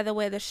 And by the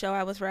way, the show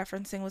I was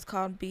referencing was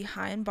called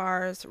Behind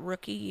Bars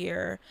Rookie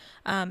Year.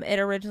 It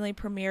originally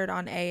premiered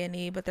on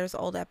A&E, but there's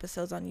old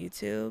episodes on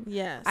YouTube.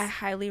 Yes. I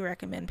highly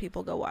recommend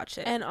people go watch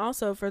it. And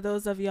also, for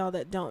those of y'all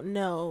that don't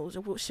know,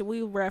 should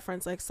we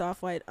reference like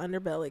Soft White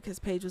Underbelly? Because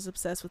Paige was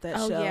obsessed with that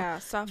show. Oh, yeah.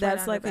 Soft White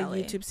That's Underbelly. Like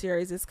a YouTube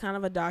series. It's kind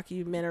of a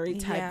documentary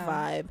type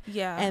vibe.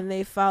 Yeah. And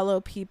they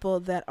follow people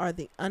that are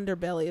the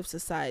underbelly of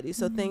society.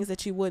 So things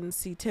that you wouldn't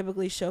see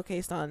typically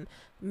showcased on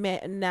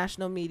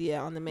national media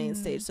on the main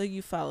stage. So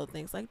you follow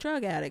things like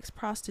drug addicts,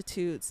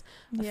 prostitutes,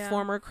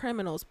 former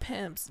criminals,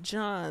 pimps,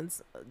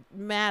 johns,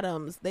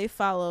 madams. They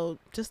follow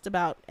just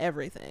about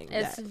everything.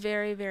 It's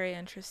very, very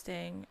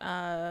interesting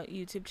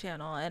YouTube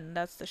channel, and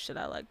that's the shit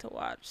I like to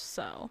watch.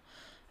 So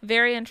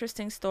very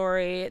interesting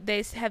story.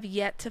 They have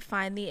yet to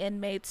find the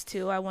inmates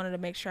too. I wanted to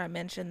make sure I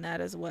mentioned that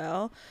as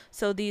well.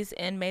 So these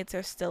inmates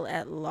are still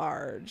at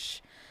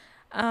large.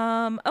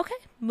 Okay,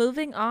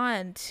 moving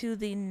on to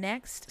the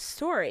next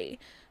story.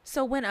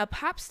 So when a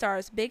pop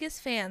star's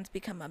biggest fans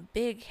become a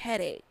big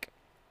headache.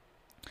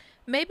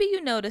 Maybe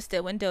you noticed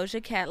it when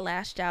Doja Cat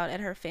lashed out at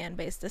her fan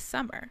base this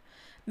summer.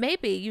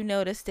 Maybe you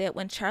noticed it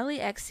when Charlie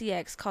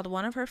XCX called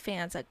one of her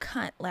fans a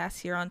cunt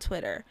last year on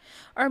Twitter.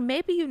 Or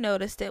maybe you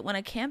noticed it when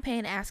a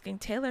campaign asking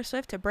Taylor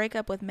Swift to break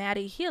up with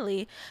Maddie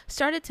Healy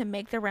started to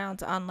make the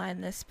rounds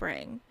online this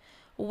spring.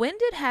 When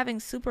did having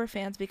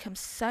superfans become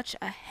such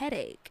a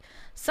headache?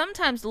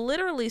 Sometimes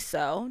literally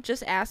so.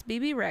 Just ask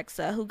BB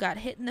Rexa, who got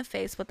hit in the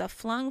face with a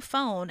flung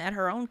phone at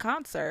her own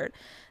concert.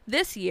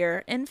 This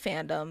year, in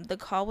fandom, the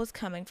call was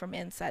coming from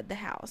inside the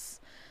house.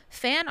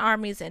 Fan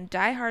armies and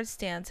diehard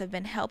stans have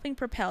been helping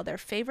propel their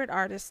favorite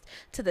artists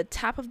to the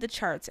top of the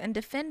charts and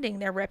defending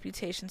their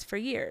reputations for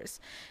years.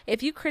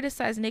 If you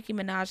criticize Nicki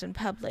Minaj in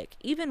public,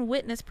 even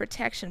witness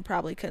protection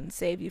probably couldn't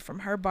save you from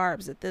her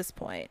barbs at this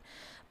point.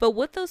 But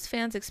what those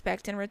fans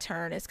expect in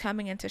return is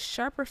coming into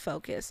sharper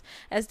focus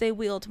as they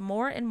wield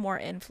more and more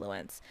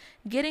influence,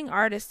 getting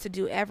artists to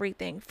do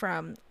everything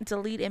from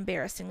delete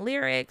embarrassing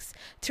lyrics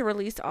to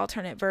release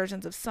alternate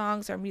versions of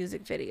songs or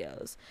music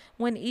videos.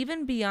 When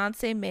even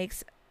Beyonce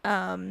makes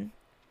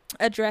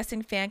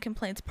addressing fan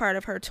complaints part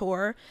of her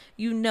tour,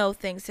 you know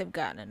things have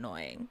gotten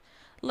annoying.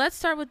 Let's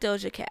start with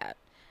Doja Cat.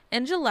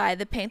 In July,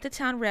 the Paint the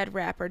Town Red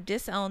rapper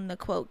disowned the,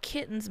 quote,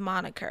 kittens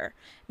moniker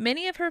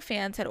many of her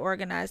fans had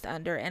organized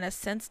under in a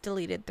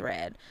since-deleted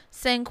thread,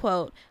 saying,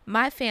 quote,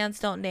 my fans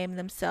don't name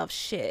themselves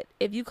shit.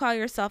 If you call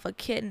yourself a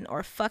kitten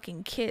or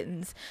fucking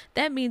kittens,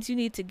 that means you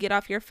need to get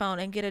off your phone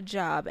and get a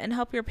job and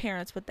help your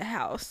parents with the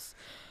house.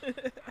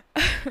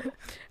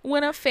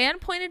 When a fan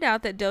pointed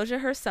out that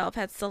Doja herself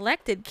had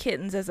selected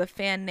kittens as a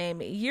fan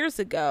name years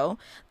ago,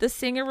 the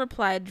singer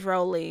replied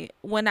drolly,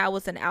 when I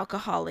was an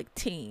alcoholic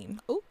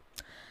teen. Ooh.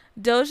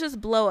 Doja's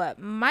blow-up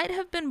might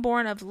have been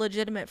born of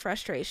legitimate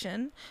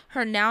frustration.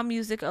 Her now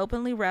music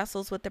openly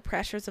wrestles with the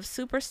pressures of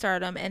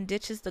superstardom and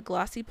ditches the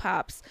glossy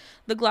pop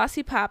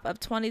of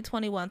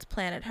 2021's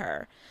Planet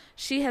Her.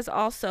 She has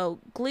also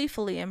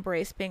gleefully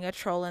embraced being a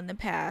troll in the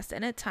past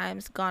and at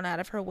times gone out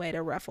of her way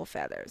to ruffle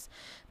feathers.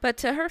 But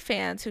to her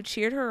fans who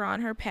cheered her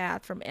on her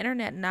path from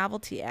internet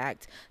novelty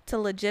act to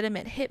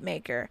legitimate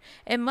hitmaker,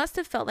 it must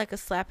have felt like a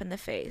slap in the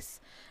face.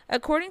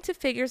 According to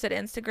figures that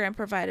Instagram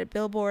provided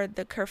Billboard,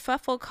 the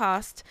kerfuffle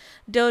cost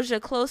Doja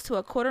close to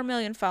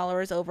 250,000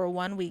 followers over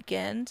one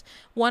weekend.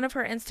 One of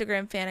her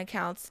Instagram fan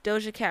accounts,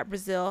 Doja Cat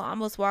Brazil,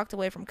 almost walked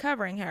away from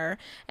covering her,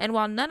 and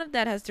while none of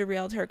that has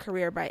derailed her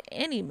career by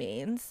any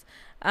means,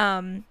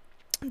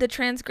 the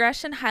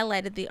transgression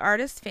highlighted the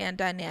artist-fan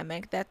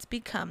dynamic that's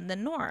become the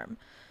norm.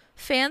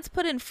 Fans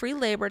put in free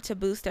labor to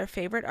boost their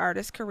favorite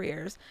artists'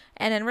 careers,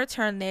 and in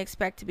return they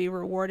expect to be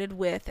rewarded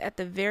with, at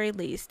the very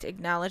least,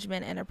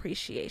 acknowledgement and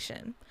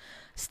appreciation.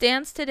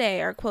 Stans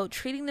today are, quote,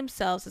 treating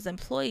themselves as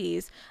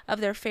employees of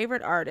their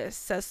favorite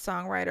artists, says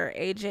songwriter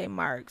AJ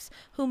Marks,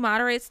 who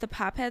moderates the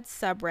Popheads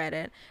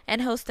subreddit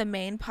and hosts the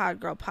main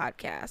Podgirl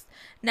podcast.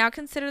 Now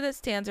consider that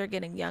stans are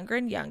getting younger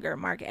and younger,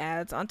 Mark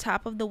adds, on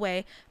top of the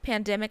way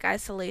pandemic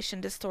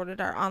isolation distorted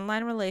our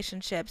online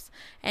relationships,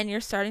 and you're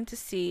starting to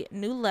see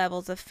new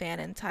levels of fan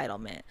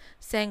entitlement,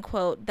 saying,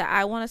 quote, the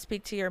I want to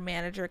speak to your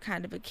manager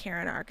kind of a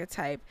Karen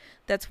archetype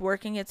that's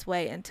working its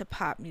way into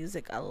pop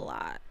music a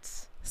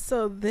lot.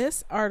 So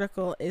this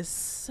article is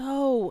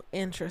so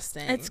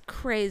interesting. It's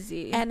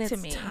crazy and to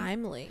it's me.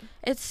 timely.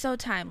 It's so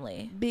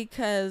timely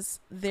because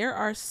there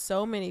are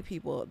so many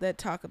people that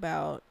talk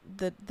about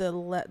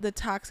the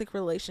toxic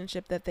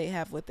relationship that they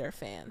have with their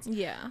fans.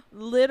 Yeah.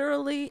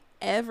 Literally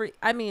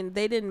I mean,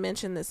 they didn't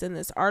mention this in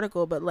this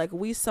article, but like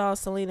we saw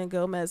Selena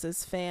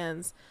Gomez's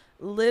fans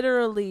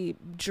literally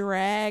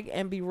drag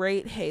and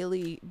berate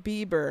Hailey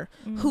Bieber,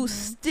 who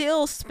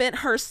still spent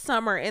her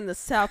summer in the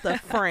south of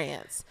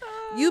France.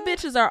 You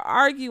bitches are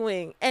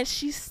arguing, and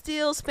she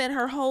still spent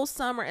her whole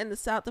summer in the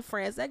south of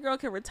France. That girl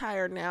can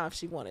retire now if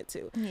she wanted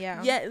to.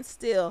 Yeah. Yet and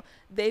still,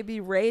 they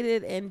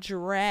berated and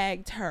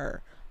dragged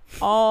her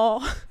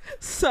all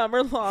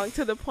summer long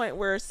to the point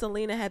where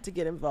Selena had to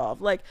get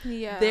involved. Like,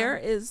 there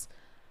is...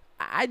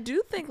 I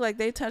do think like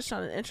they touched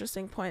on an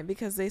interesting point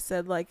because they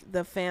said like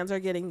the fans are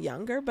getting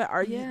younger, but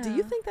do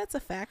you think that's a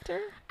factor?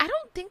 I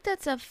don't think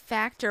that's a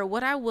factor.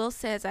 What I will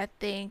say is I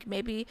think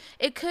maybe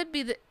it could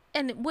be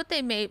and what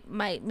they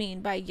might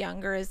mean by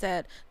younger is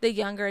that the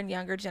younger and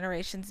younger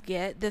generations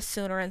get, the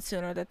sooner and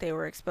sooner that they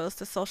were exposed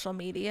to social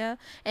media,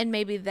 and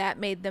maybe that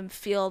made them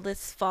feel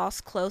this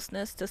false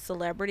closeness to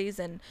celebrities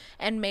and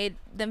made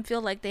them feel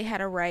like they had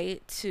a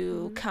right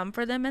to come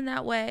for them in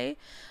that way.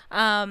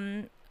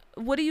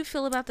 What do you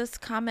feel about this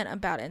comment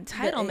about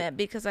entitlement?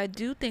 Because I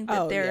do think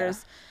that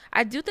there's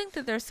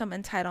some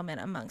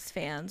entitlement amongst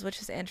fans,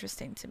 which is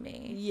interesting to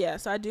me. Yeah,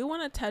 so I do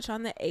want to touch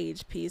on the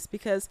age piece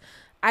because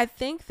I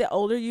think the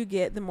older you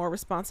get, the more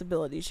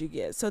responsibilities you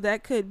get. So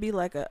that could be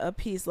like a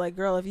piece like,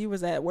 girl, if you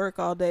was at work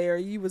all day or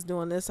you was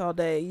doing this all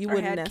day, you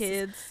wouldn't have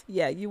kids.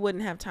 Yeah, you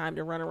wouldn't have time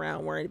to run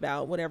around worried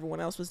about what everyone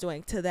else was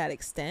doing to that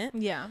extent.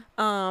 Yeah.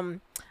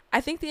 I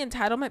think the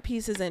entitlement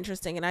piece is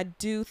interesting, and I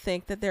do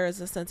think that there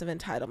is a sense of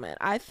entitlement.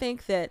 I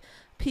think that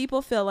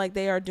people feel like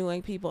they are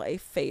doing people a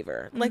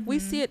favor. Like we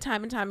see it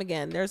time and time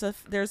again. There's a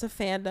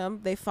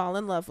fandom, they fall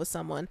in love with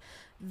someone,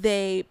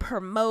 they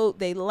promote,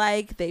 they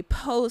like, they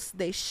post,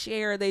 they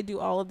share, they do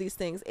all of these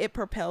things. It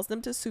propels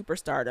them to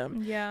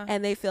superstardom. Yeah.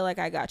 And they feel like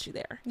I got you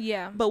there.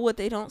 Yeah. But what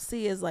they don't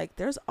see is like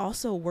there's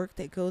also work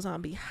that goes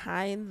on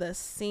behind the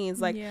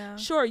scenes. Like,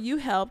 sure, you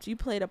helped, you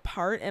played a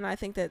part, and I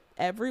think that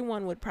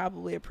everyone would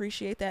probably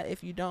appreciate that.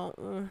 If you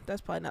don't,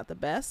 that's probably not the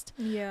best.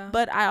 Yeah.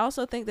 But I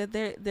also think that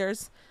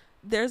there's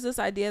this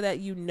idea that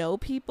you know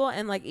people,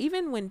 and like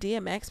even when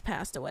DMX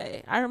passed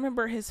away, I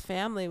remember his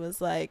family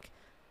was like,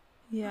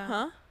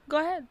 huh? Go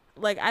ahead.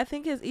 Like, I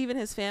think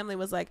his family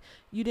was like,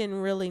 you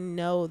didn't really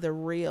know the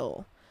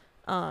real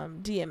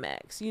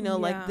DMX, you know,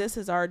 like this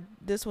was our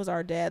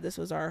dad, this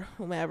was our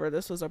whomever,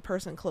 this was a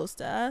person close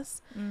to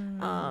us.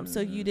 So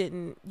you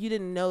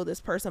didn't know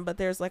this person, but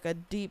there's like a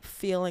deep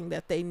feeling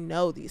that they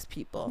know these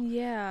people.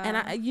 Yeah. And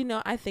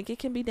I think it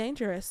can be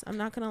dangerous. I'm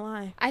not gonna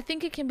lie. I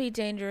think it can be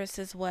dangerous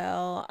as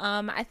well.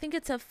 I think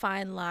it's a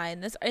fine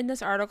line. In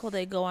this article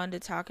they go on to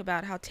talk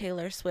about how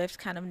Taylor Swift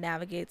kind of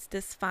navigates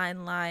this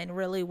fine line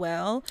really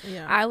well.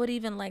 I would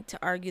even like to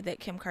argue that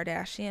Kim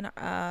Kardashian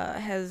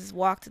has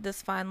walked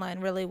this fine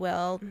line really well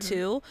well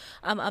too,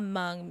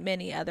 among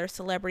many other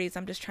celebrities.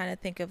 I'm just trying to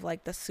think of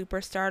like the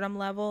superstardom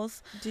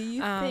levels. Do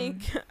you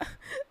think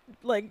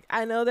like,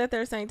 I know that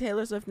they're saying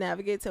Taylor Swift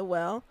navigates it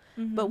well,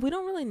 but we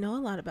don't really know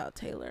a lot about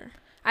Taylor.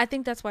 I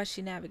think that's why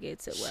she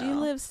navigates it well. She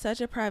lives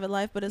such a private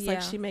life, but it's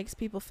like she makes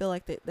people feel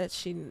like that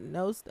she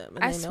knows them.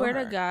 And I swear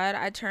to God,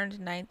 I turned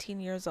 19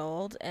 years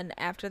old, and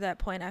after that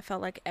point, I felt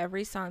like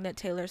every song that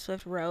Taylor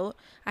Swift wrote,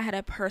 I had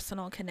a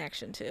personal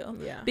connection to.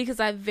 Yeah.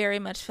 Because I very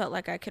much felt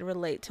like I could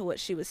relate to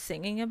what she was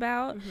singing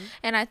about.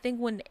 And I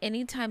think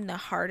anytime the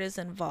heart is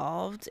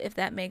involved, if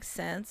that makes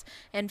sense,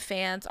 and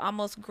fans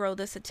almost grow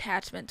this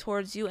attachment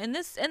towards you and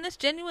this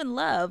genuine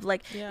love,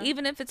 like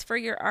even if it's for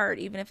your art,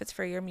 even if it's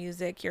for your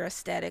music, your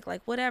aesthetic,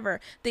 like whatever,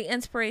 the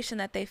inspiration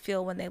that they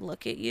feel when they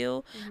look at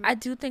you, I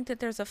do think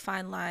that there's a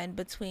fine line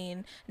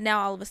between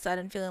now all of a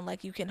sudden feeling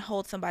like you can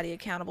hold somebody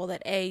accountable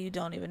that A, you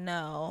don't even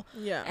know,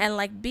 and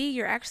like B,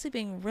 you're actually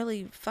being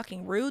really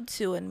fucking rude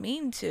to and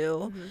mean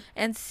to,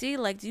 and C,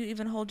 like, do you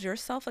even hold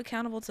yourself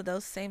accountable to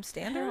those same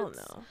standards?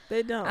 Hell no,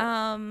 they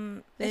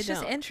don't. It's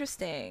just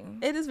interesting.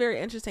 It is very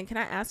interesting. Can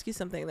I ask you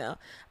something though?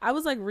 I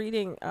was like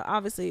reading,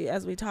 obviously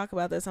as we talk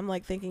about this, I'm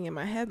like thinking in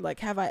my head, like,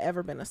 have I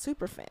ever been a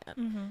super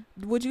fan?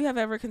 Would you have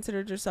ever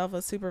considered yourself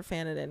a super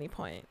fan at any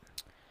point?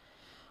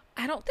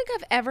 I don't think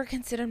I've ever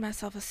considered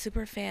myself a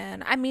super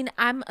fan. I mean,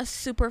 I'm a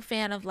super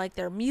fan of like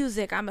their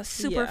music. I'm a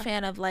super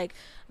fan of like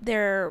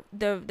their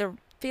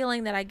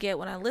feeling that I get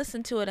when I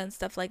listen to it and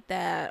stuff like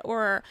that,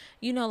 or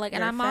you know, like,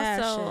 and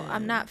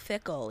I'm not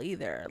fickle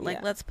either,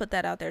 like, let's put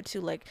that out there too.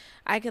 Like,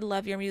 I could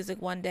love your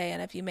music one day,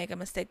 and if you make a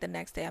mistake the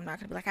next day, I'm not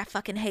gonna be like, I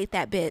fucking hate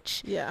that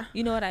bitch.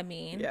 You know what I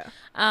mean?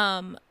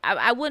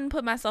 I wouldn't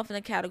put myself in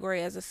the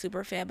category as a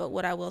super fan, but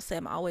what I will say,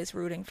 I'm always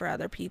rooting for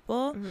other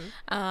people.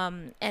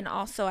 And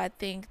also I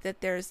think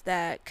that there's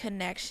that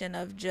connection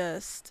of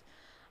just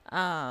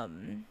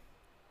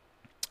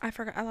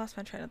I lost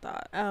my train of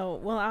thought. Oh,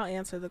 well, I'll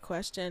answer the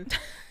question.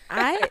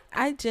 I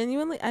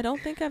genuinely, I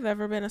don't think I've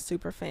ever been a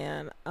super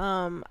fan.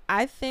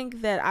 I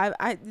think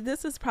that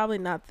this is probably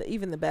not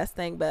even the best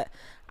thing, but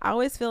I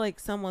always feel like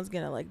someone's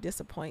gonna like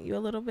disappoint you a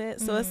little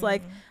bit. So it's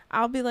like,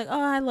 I'll be like,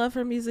 oh, I love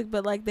her music,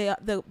 but like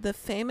the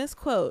famous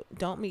quote,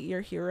 "Don't meet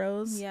your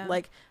heroes."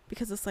 Like,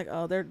 because it's like,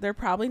 oh, they're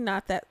probably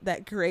not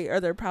that great, or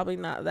they're probably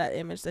not that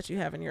image that you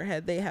have in your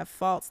head. They have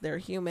faults. They're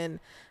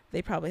human.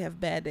 They probably have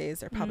bad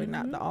days. They're probably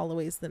not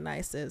always the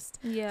nicest.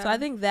 So I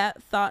think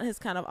that thought has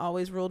kind of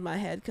always ruled my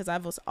head, because I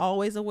was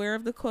always aware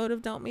of the quote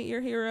of "Don't meet your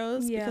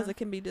heroes," because it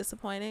can be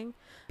disappointing.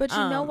 But you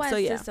know why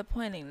it's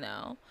disappointing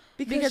though?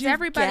 Because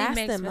everybody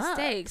makes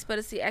mistakes, but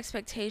it's the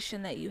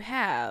expectation that you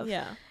have.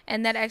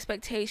 And that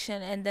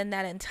expectation, and then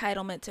that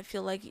entitlement to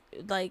feel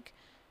like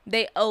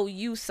they owe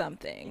you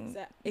something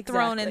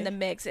thrown in the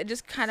mix. It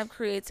just kind of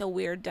creates a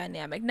weird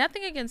dynamic.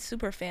 Nothing against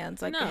super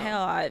fans. Like,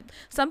 hell,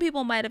 some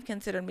people might have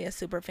considered me a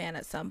super fan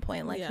at some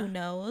point. Like, who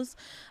knows?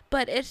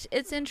 But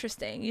it's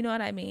interesting. You know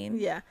what I mean?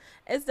 Yeah,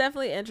 it's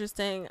definitely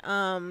interesting.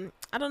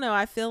 I don't know.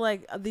 I feel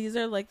like these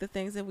are like the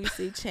things that we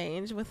see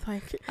change with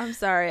like. I'm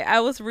sorry. I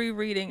was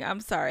rereading. I'm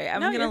sorry. I'm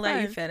gonna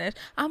let you finish.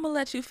 I'm gonna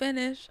let you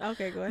finish.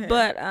 Okay, go ahead.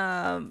 But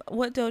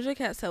what Doja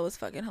Cat said was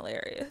fucking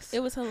hilarious. It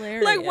was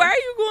hilarious. Like, why are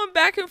you going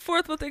back and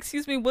forth with?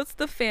 Excuse me. What's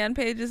the fan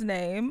page's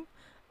name?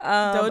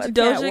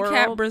 Doja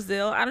Cat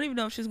Brazil. I don't even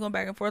know if she's going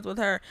back and forth with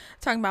her,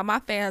 talking about my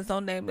fans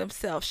don't name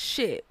themselves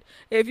shit.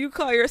 If you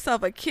call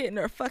yourself a kitten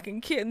or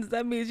fucking kittens,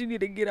 that means you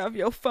need to get off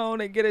your phone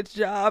and get a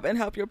job and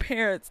help your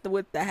parents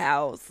with the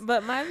house.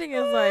 But my thing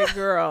is like,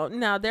 girl,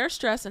 now they're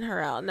stressing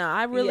her out. Now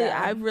I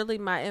really,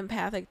 my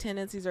empathic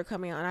tendencies are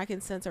coming out, and I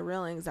can sense a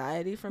real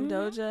anxiety from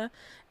Doja.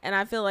 And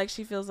I feel like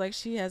she feels like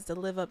she has to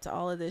live up to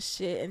all of this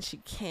shit, and she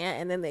can't.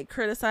 And then they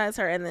criticize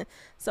her, and then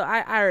so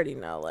I already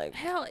know, like,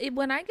 hell,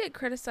 when I get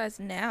criticized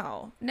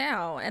now,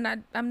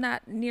 and I'm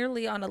not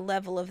nearly on a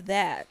level of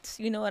that.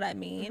 You know what I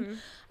mean?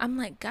 I'm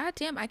like, God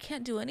damn, I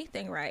can't do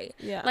anything right.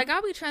 Like,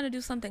 I'll be trying to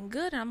do something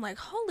good, and I'm like,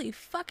 holy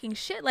fucking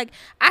shit! Like,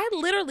 I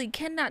literally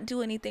cannot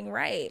do anything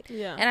right.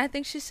 And I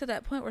think she's to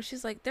that point where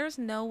she's like, there's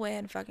no way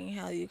in fucking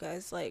hell you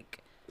guys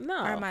like.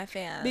 Are my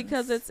fans,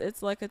 because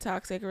it's like a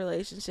toxic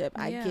relationship.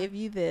 I give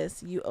you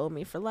this, you owe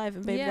me for life,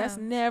 and baby, that's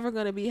never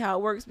going to be how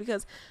it works.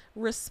 Because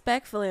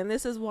respectfully, and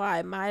this is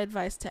why my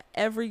advice to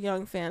every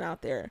young fan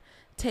out there,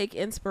 take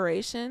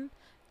inspiration.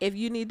 If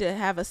you need to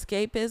have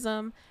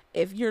escapism,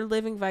 if you're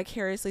living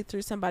vicariously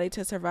through somebody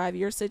to survive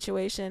your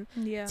situation,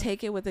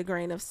 take it with a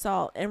grain of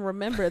salt, and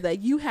remember that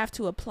you have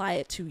to apply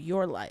it to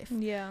your life.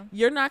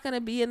 You're not going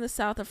to be in the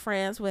south of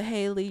France with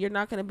Haley. You're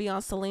not going to be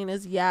on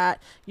Selena's yacht.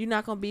 You're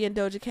not going to be in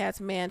Doja Cat's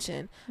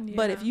mansion.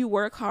 But if you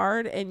work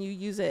hard and you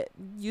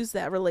use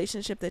that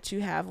relationship that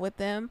you have with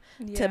them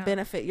to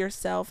benefit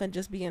yourself and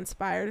just be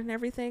inspired and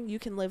everything, you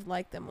can live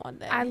like them one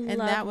day. And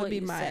that would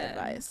be my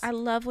advice. I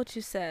love what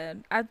you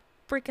said. I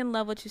freaking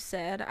love what you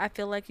said. I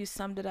feel like you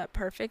summed it up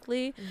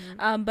perfectly.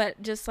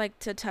 But just like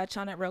to touch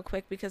on it real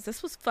quick, because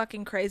this was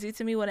fucking crazy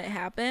to me when it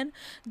happened.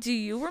 Do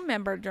you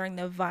remember during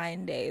the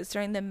Vine days,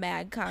 during the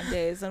MagCon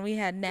days, when we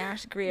had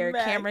Nash Greer,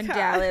 Cameron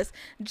Dallas,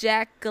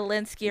 Jack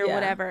Galinsky or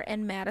whatever,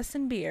 and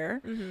Madison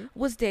Beer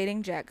was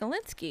dating Jack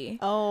Galinsky?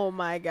 Oh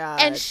my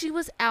God. And she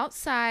was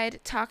outside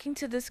talking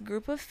to this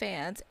group of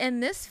fans,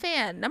 and this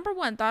fan, number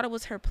one, thought it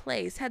was her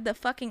place, had the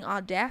fucking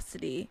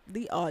audacity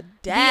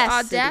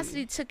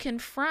to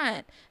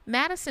confront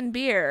Madison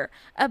Beer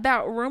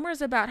about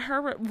rumors and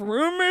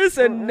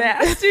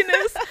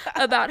nastiness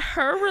about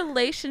her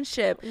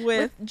relationship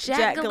with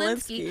Jack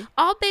Galinsky,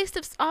 all based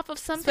off of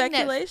something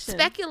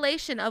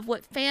speculation of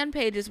what fan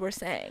pages were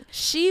saying.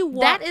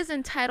 That is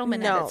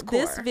entitlement at its core.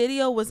 This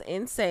video was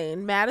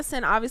insane.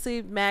 Madison,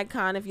 obviously,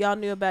 MagCon, if y'all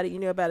knew about it, you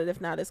knew about it.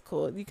 If not, it's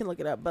cool. You can look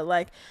it up. But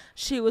like,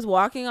 she was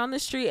walking on the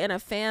street and a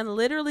fan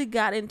literally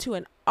got into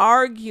an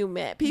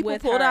argument. People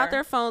pulled out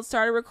their phones,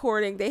 started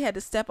recording. They had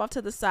to step off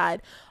to the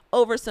side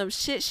over some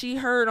shit she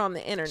heard on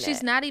the internet.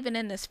 She's not even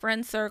in this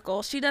friend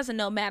circle. She doesn't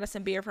know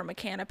Madison Beer from a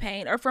can of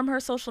paint or from her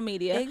social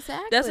media.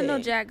 Exactly. Doesn't know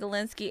Jack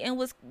Galinsky, and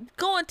was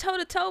going toe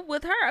to toe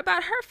with her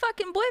about her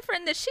fucking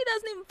boyfriend that she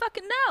doesn't even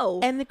fucking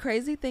know. And the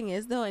crazy thing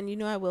is, though, and you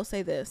know I will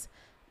say this,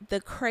 the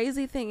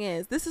crazy thing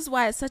is, this is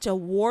why it's such a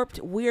warped,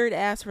 weird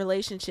ass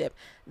relationship.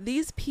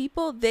 These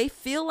people, they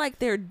feel like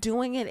they're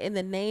doing it in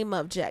the name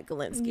of Jack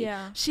Galinsky.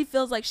 Yeah. She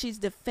feels like she's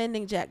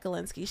defending Jack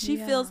Galinsky. She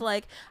feels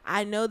like,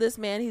 I know this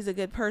man, he's a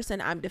good person,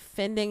 I'm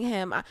defending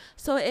him.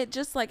 So it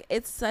just like,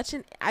 it's such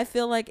an, I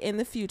feel like in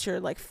the future,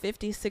 like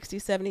 50, 60,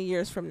 70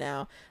 years from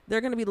now,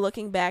 they're going to be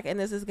looking back and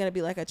this is going to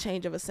be like a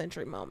change of a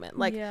century moment.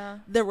 Like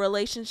the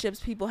relationships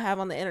people have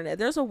on the internet.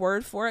 There's a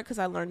word for it because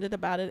I learned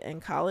about it in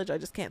college. I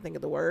just can't think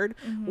of the word.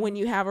 When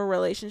you have a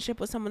relationship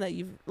with someone that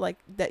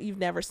you've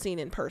never seen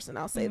in person,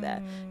 I'll say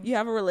that. You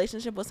have a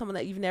relationship with someone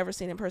that you've never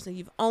seen in person.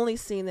 You've only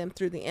seen them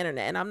through the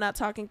internet. And I'm not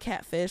talking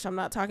catfish. I'm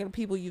not talking to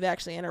people you've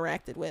actually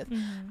interacted with.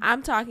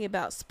 I'm talking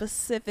about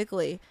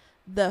specifically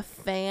the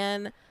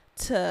fan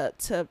to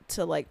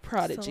like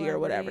prodigy or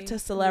whatever, to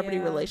celebrity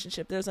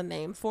relationship. There's a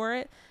name for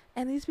it.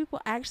 And these people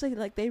actually,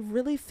 like, they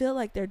really feel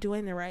like they're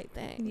doing the right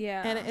thing.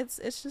 Yeah. And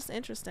it's just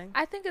interesting.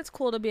 I think it's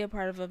cool to be a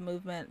part of a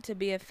movement, to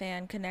be a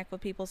fan, connect with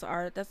people's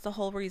art. That's the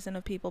whole reason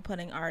of people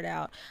putting art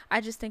out.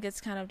 I just think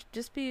it's kind of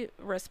just be a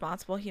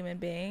responsible human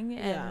being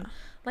and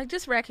like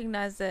just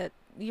recognize that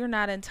you're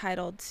not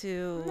entitled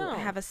to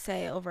have a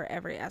say over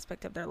every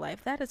aspect of their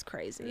life. That is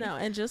crazy. No,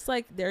 and just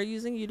like they're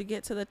using you to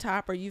get to the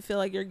top, or you feel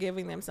like you're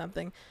giving them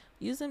something,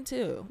 use them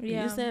too.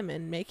 Use them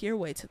and make your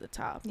way to the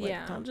top.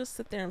 Like, don't just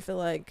sit there and feel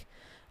like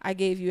I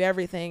gave you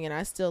everything and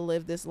I still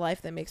live this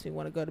life that makes me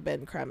want to go to bed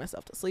and cry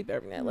myself to sleep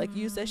every night. Like,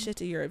 use that shit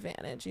to your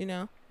advantage, you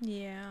know?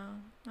 Yeah.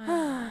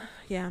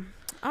 Yeah.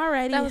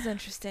 Alrighty. That was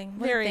interesting.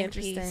 Very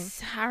interesting.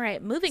 Piece. All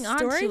right. Moving on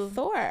to Story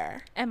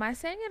 4. Am I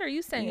saying it or are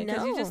you saying it?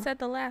 Because you just said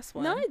the last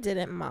one. No, I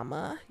didn't,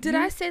 mama. Did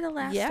I say the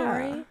last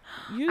story?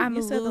 I'm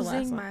you said losing the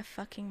last one. my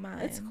fucking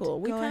mind. It's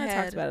cool. We kind of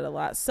talked about it a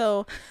lot.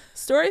 So,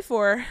 story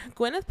 4,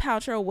 Gwyneth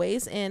Paltrow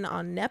weighs in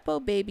on Nepo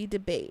Baby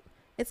debate.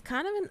 It's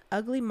kind of an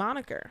ugly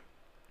moniker.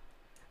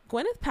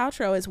 Gwyneth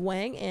Paltrow is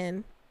weighing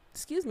in.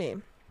 Excuse me.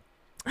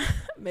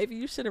 Maybe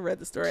you should have read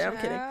the story. I'm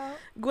kidding.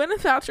 Gwyneth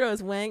Paltrow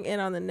is weighing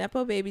in on the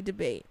Nepo Baby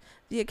debate.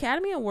 The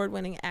Academy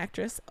Award-winning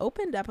actress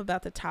opened up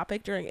about the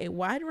topic during a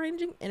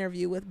wide-ranging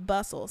interview with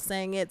Bustle,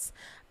 saying it's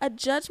a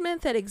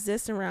judgment that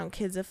exists around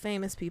kids of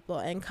famous people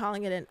and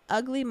calling it an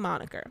ugly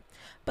moniker.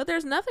 But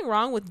there's nothing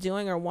wrong with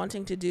doing or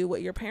wanting to do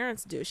what your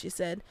parents do, she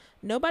said.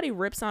 Nobody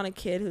rips on a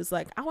kid who's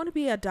like, I want to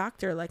be a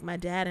doctor like my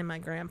dad and my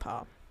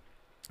grandpa.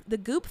 The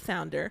Goop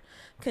founder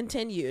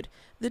continued,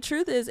 the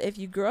truth is, if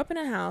you grew up in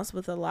a house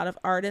with a lot of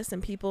artists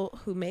and people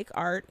who make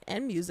art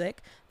and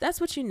music, that's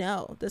what you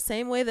know. The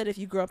same way that if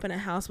you grew up in a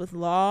house with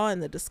law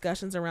and the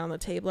discussions around the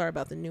table are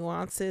about the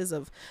nuances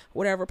of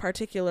whatever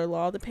particular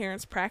law the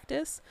parents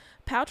practice.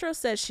 Paltrow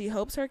says she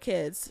hopes her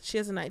kids, she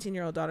has a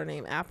 19-year-old daughter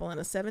named Apple and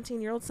a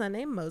 17-year-old son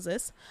named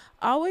Moses,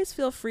 always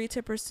feel free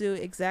to pursue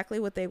exactly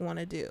what they want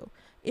to do,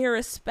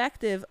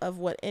 irrespective of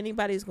what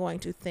anybody's going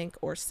to think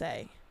or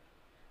say.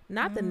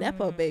 Not the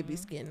Nepo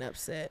babies getting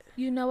upset.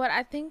 You know what?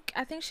 I think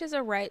she has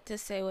a right to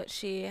say what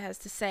she has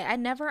to say. I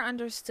never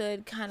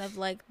understood kind of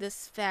like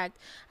this fact.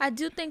 I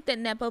do think that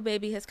Nepo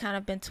baby has kind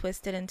of been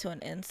twisted into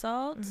an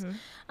insult.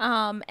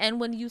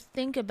 And when you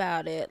think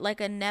about it, like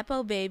a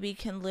Nepo baby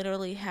can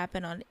literally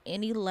happen on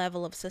any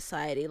level of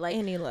society. Like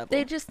any level.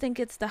 They just think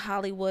it's the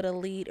Hollywood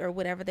elite or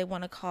whatever they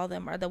want to call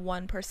them, or the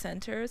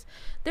 1%ers.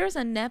 There's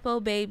a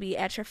Nepo baby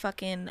at your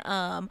fucking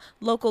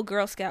local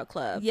Girl Scout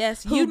club.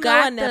 Yes, you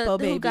know a Nepo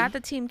baby. Who got the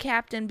team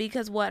captain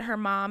because her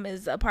mom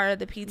is a part of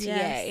the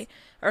PTA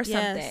or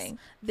something.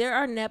 There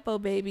are Nepo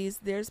babies.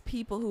 There's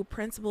people who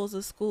principals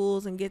of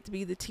schools and get to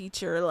be the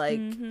teacher.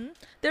 Like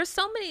there's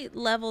so many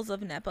levels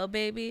of Nepo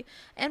baby,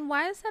 and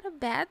why is that a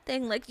bad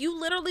thing? Like, you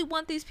literally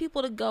want these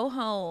people to go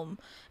home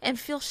and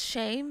feel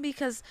shame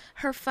because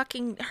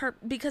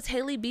because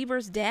Hailey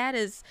Bieber's dad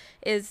is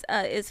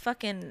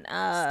fucking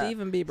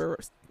Steven Bieber.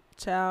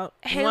 Child,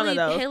 one of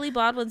those. Haley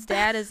Baldwin's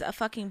dad is a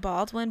fucking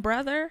Baldwin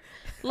brother.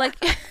 Like,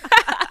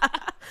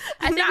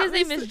 I think his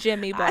name is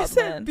Jimmy Baldwin. I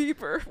said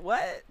Bieber.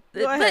 What?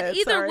 Go But ahead,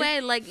 either sorry.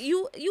 way, like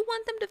you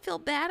want them to feel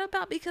bad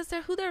about because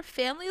they're who their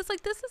family is.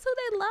 Like, this is who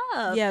they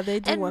love. Yeah, they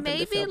do and want them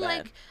to feel maybe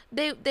bad.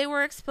 like they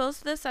were exposed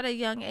to this at a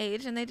young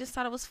age and they just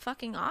thought it was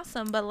fucking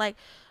awesome. But like,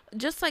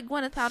 just like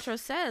Gwyneth Paltrow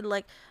said,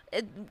 like,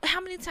 how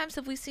many times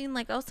have we seen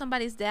like, oh,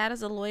 somebody's dad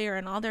is a lawyer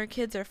and all their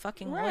kids are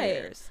fucking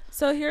lawyers?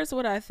 So here's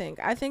what I think.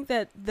 I think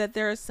that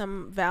there is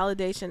some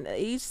validation.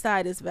 Each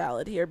side is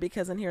valid here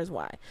because, and here's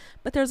why.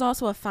 But there's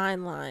also a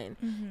fine line.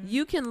 Mm-hmm.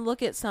 You can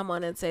look at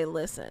someone and say,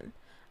 listen,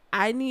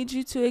 I need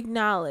you to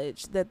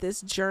acknowledge that this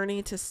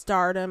journey to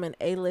stardom and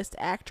A-list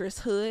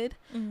actresshood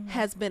Mm-hmm.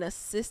 has been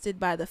assisted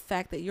by the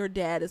fact that your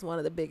dad is one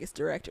of the biggest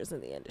directors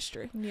in the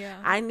industry. Yeah.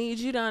 I need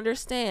you to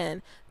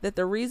understand that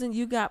the reason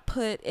you got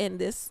put in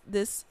this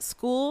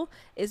school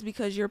is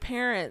because your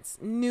parents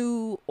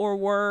knew or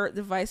were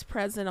the vice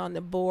president on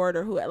the board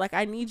or who. Like,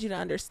 I need you to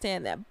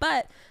understand that.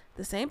 But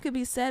the same could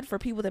be said for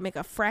people that make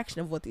a fraction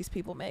of what these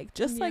people make,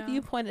 just like Yeah.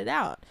 you pointed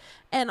out.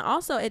 And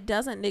also, it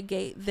doesn't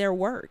negate their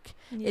work.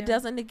 Yeah. It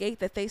doesn't negate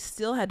that they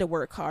still had to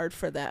work hard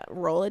for that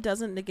role. It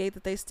doesn't negate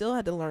that they still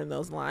had to learn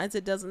those lines.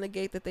 It doesn't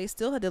negate that they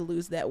still had to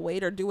lose that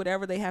weight or do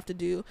whatever they have to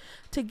do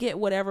to get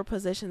whatever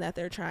position that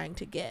they're trying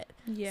to get.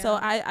 Yeah. So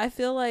I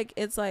feel like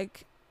it's a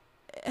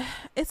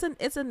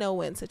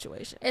no-win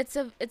situation. It's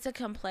a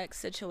complex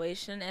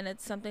situation, and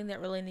it's something that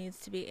really needs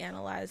to be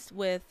analyzed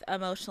with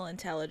emotional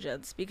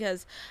intelligence,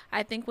 because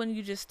I think when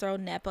you just throw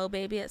Nepo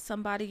baby at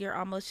somebody, you're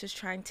almost just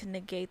trying to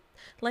negate,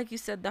 like you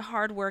said, the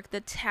hard work,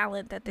 the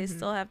talent that they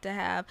still have to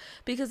have.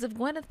 Because if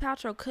Gwyneth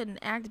Paltrow couldn't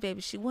act,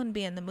 baby, she wouldn't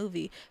be in the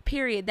movie,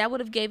 period. That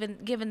would have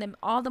given them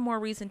all the more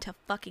reason to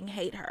fucking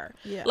hate her.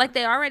 Yeah. Like,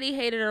 they already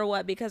hated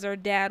her, because her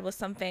dad was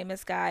some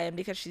famous guy and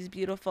because she's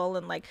beautiful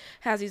and like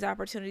has these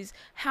opportunities.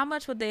 How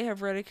much would they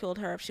have ridiculed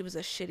her if she was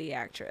a shitty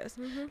actress?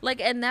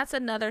 Like, and that's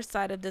another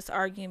side of this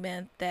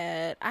argument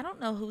that I don't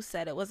know who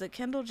said it. Was it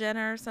Kendall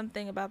Jenner or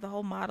something about the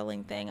whole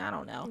modeling thing? I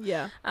don't know.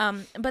 Yeah.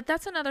 But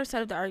that's another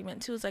side of the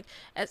argument too, is like,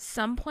 at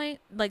some point,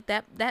 like,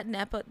 that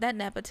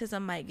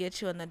nepotism might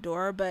get you in the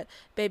door, but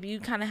baby, you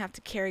kind of have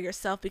to carry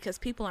yourself, because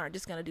people aren't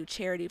just going to do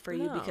charity for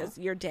you No. because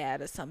your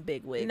dad is some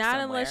big wig Not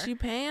somewhere. unless you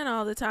paying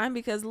all the time,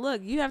 because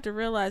look, you have to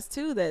realize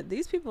too that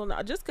these people,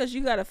 just because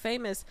you got a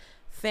famous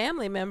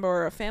family member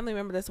or a family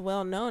member that's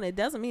well known, it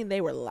doesn't mean they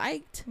were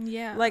liked.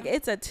 Yeah. Like,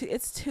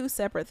 it's two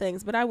separate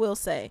things. But I will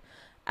say,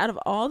 out of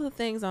all the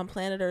things on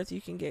planet Earth you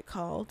can get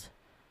called,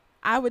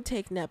 I would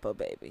take Nepo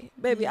baby.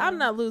 Baby, Yeah. I'm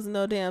not losing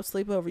no damn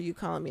sleep over you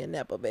calling me a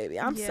Nepo baby.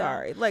 I'm Yeah.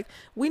 sorry. Like,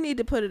 we need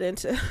to put it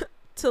into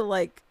to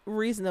like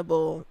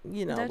reasonable,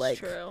 That's like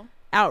true.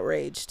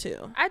 outrage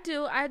too. I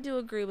do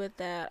agree with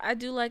that. I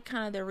do like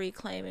kind of the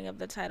reclaiming of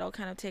the title,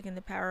 kind of taking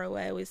the power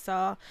away. We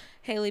saw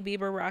Hailey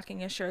Bieber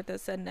rocking a shirt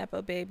that said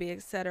Nepo baby,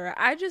 etc.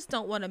 I just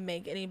don't want to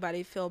make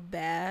anybody feel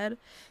bad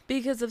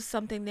because of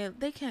something that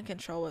they can't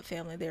control, what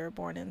family they were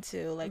born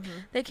into. Like,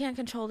 they can't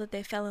control that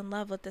they fell in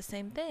love with the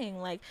same thing.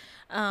 Like,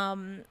 I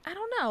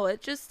don't know.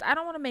 I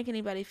don't want to make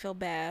anybody feel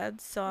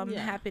bad. So I'm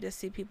happy to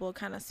see people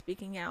kind of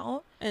speaking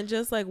out. And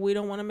just like we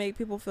don't want to make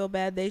people feel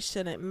bad, they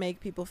shouldn't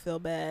make people feel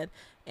bad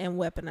and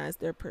weaponize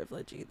their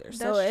privilege either.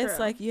 So That's it's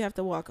true. like you have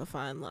to walk a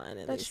fine line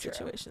in That's these true.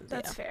 situations.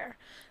 That's fair.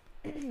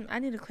 I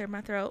need to clear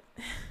my throat.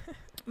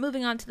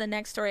 Moving on to the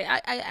next story. I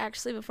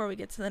actually, before we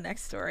get to the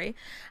next story,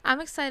 I'm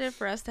excited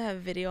for us to have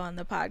video on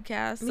the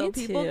podcast, so Me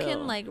people too.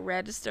 can like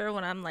register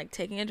when I'm like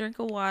taking a drink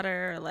of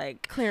water or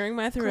like Clearing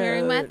my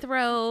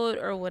throat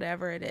or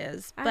whatever it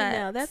is. But I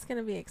know, that's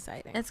gonna be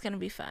exciting. it's going to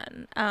be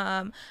fun.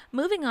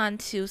 Moving on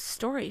to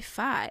story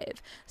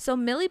 5. So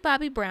Millie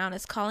Bobby Brown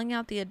is calling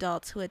out the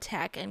adults who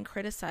attack and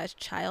criticize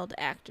child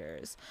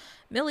actors.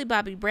 Millie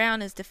Bobby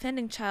Brown is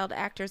defending child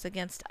actors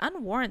against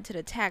unwarranted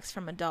attacks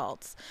from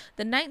adults.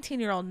 The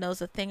 19-year-old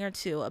knows a thing or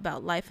two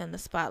about life in the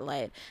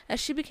spotlight, as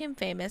she became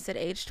famous at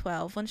age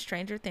 12 when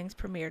Stranger Things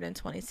premiered in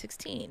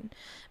 2016.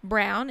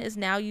 Brown is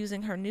now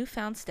using her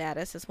newfound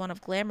status as one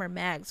of Glamour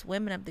Mag's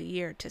Women of the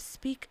Year to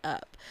speak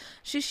up.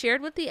 She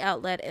shared with the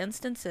outlet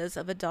instances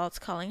of adults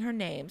calling her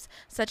names,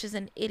 such as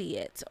an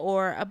idiot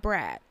or a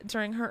brat,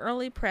 during her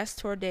early press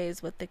tour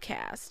days with the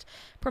cast,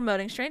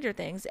 promoting Stranger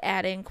Things,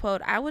 adding,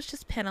 quote, "I was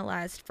just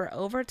penalized for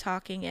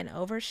over-talking and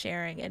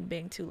oversharing and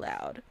being too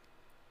loud."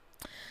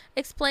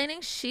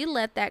 Explaining she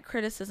let that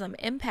criticism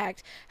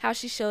impact how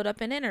she showed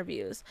up in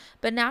interviews,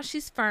 but now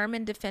she's firm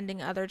in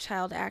defending other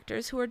child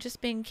actors who are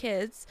just being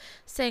kids,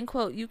 saying,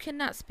 quote, "You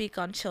cannot speak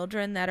on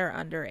children that are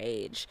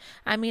underage.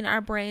 I mean,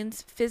 our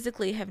brains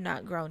physically have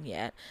not grown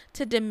yet.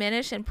 To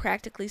diminish and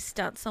practically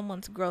stunt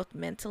someone's growth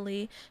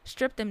mentally,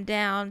 strip them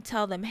down,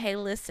 tell them, hey,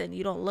 listen,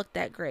 you don't look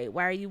that great.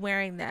 Why are you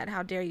wearing that?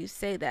 How dare you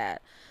say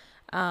that?"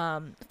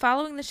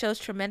 Following the show's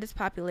tremendous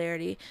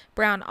popularity,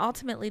 Brown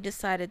ultimately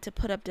decided to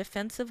put up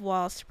defensive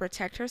walls to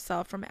protect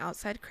herself from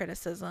outside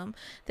criticism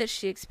that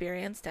she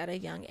experienced at a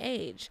young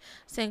age,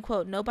 saying,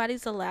 quote,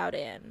 "Nobody's allowed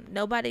in.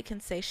 Nobody can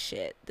say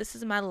shit. This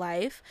is my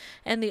life,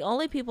 and the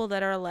only people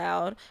that are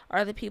allowed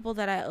are the people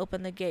that I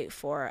open the gate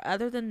for.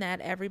 Other than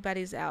that,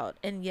 everybody's out.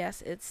 And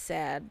yes, it's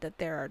sad that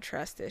there are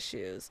trust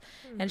issues."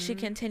 And she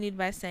continued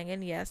by saying,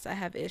 "And yes, I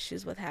have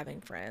issues with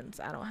having friends.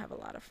 I don't have a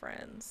lot of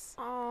friends."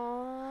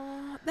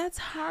 Oh, that's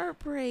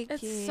heartbreaking.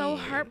 It's so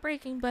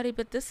heartbreaking, buddy,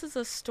 but this is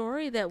a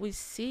story that we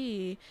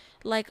see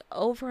like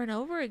over and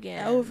over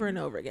again. Over and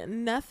over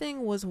again.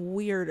 Nothing was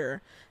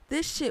weirder.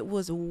 This shit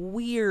was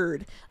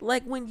weird.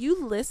 Like when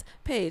you list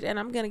Paige, and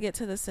I'm going to get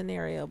to the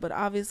scenario, but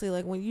obviously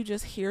like when you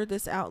just hear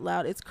this out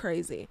loud, it's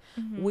crazy.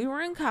 We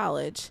were in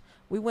college.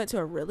 We went to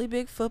a really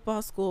big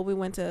football school. We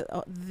went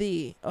to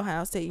the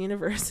Ohio State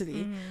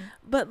University.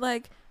 But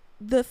like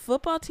the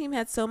football team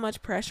had so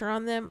much pressure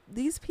on them.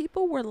 These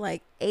people were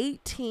like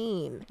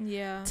 18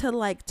 to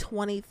like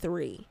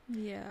 23.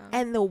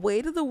 And the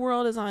weight of the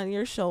world is on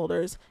your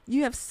shoulders.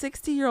 You have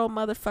 60-year-old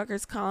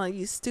motherfuckers calling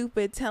you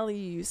stupid, telling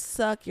you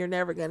suck, you're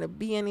never going to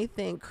be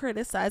anything,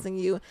 criticizing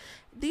you.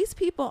 These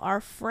people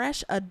are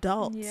fresh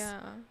adults.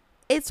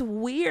 It's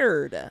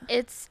weird.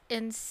 It's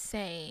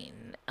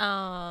insane.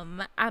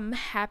 I'm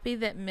happy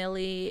that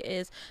Millie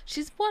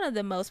she's one of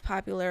the most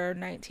popular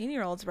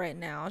 19-year-olds right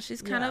now.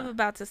 She's kind of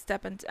about to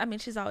step into, I mean,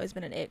 she's always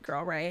been an it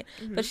girl, right?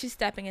 But she's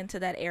stepping into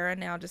that era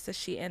now just as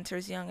she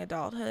enters young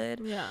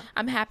adulthood.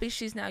 I'm happy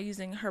she's now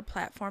using her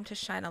platform to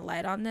shine a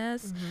light on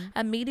this.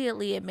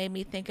 Immediately, it made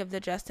me think of the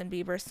Justin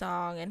Bieber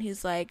song, and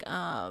he's like,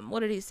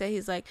 what did he say?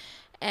 He's like,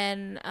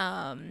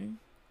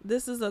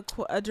 this is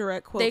a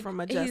direct quote from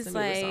a Justin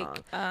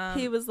Bieber song.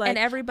 He was like, and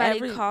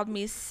everybody called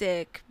me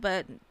sick,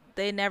 but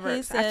they never,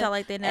 I felt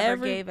like they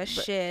never gave a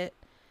shit.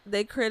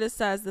 They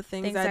criticized the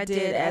things I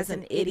did as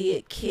an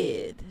idiot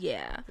kid.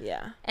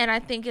 And I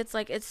think it's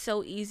like, it's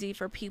so easy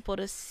for people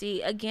to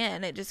see.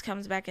 Again, it just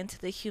comes back into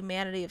the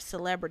humanity of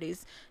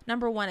celebrities.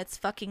 Number one, it's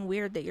fucking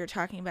weird that you're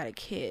talking about a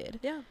kid.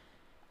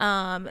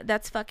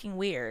 That's fucking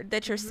weird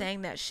that you're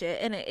saying that shit.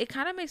 And it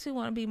kind of makes me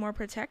want to be more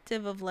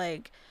protective of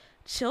like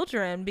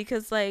children,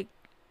 because like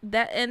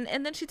that,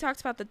 and then she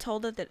talks about the toll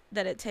that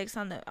it takes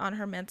on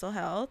her mental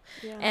health,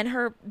 and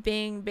her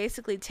being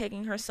basically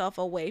taking herself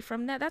away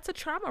from that's a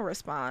trauma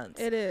response.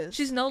 It is.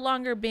 She's no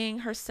longer being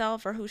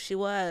herself or who she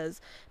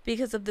was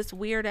because of this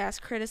weird ass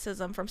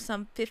criticism from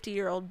some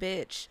 50-year-old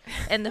bitch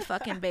in the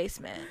fucking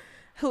basement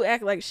who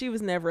act like she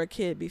was never a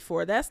kid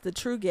before. That's the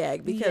true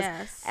gag, because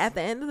at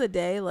the end of the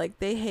day, like,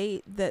 they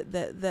hate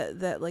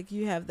that like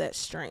you have that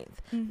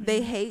strength.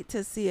 They hate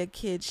to see a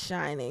kid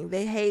shining.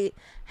 They hate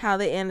how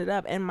they ended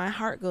up, and my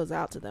heart goes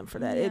out to them for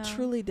that. It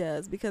truly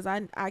does, because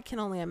I can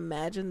only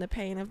imagine the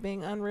pain of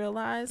being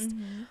unrealized.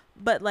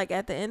 But like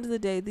at the end of the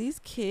day, these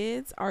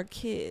kids are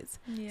kids.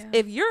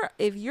 If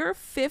you're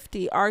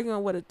 50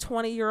 arguing with a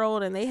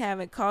 20-year-old and they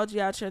haven't called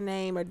you out your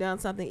name or done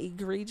something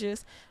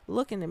egregious,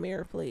 look in the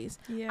mirror, please.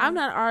 I'm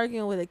not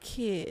arguing with a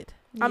kid.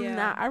 I'm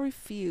not. I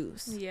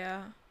refuse.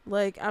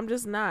 Like, I'm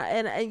just not.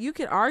 And you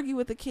can argue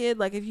with the kid,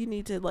 like, if you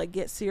need to like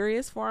get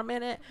serious for a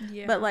minute.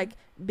 But like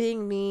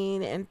being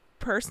mean and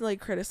personally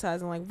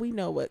criticizing, like, we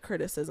know what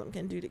criticism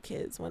can do to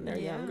kids when they're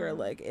younger.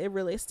 Like, it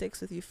really sticks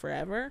with you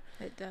forever.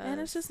 It does. And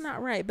it's just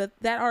not right. But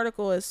that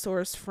article is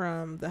sourced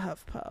from the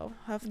HuffPost.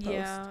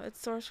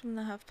 It's sourced from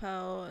the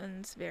HuffPo, and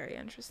it's a very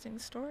interesting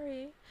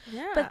story.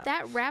 But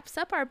that wraps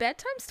up our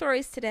bedtime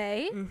stories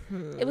today.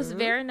 It was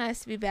very nice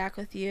to be back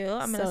with you.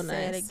 I'm gonna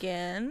say it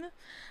again.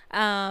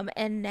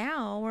 And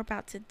now we're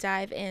about to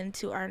dive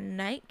into our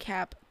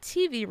nightcap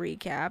TV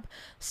recap,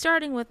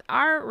 starting with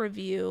our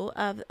review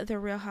of The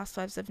Real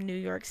Housewives of New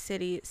York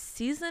City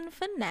season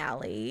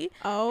finale.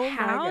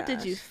 How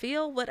did you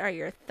feel? What are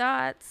your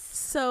thoughts?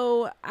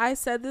 So I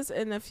said this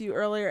in a few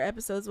earlier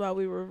episodes while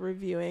we were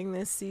reviewing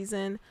this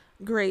season.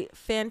 Great,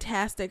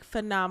 fantastic,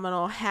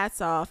 phenomenal, hats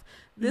off.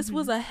 This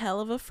was a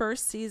hell of a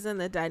first season.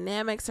 The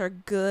dynamics are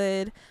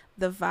good.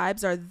 The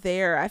vibes are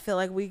there. I feel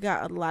like we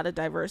got a lot of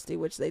diversity,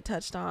 which they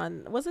touched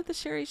on. Was it the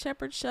Sherry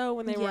Shepherd show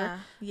when they were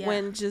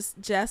when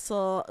just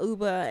Jessel,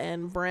 Uba,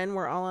 and Bren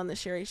were all on the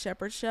Sherry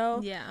Shepherd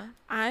show?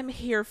 I'm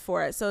here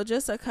for it. So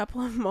just a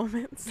couple of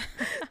moments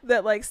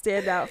that like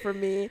stand out for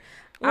me.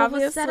 Well,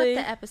 let's set up the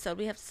episode.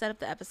 We have to set up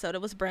the episode.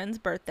 It was Bren's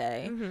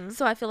birthday.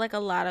 So I feel like a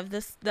lot of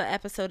the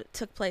episode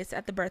took place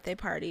at the birthday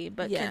party,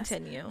 but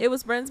continue. It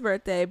was Bren's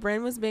birthday.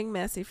 Bren was being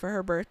messy for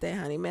her birthday,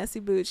 honey. Messy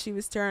boots. She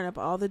was stirring up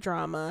all the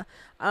drama.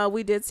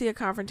 We did see a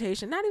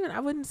confrontation. Not even, I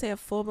wouldn't say a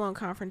full-blown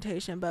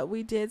confrontation, but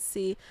we did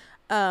see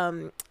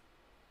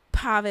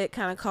Pavitt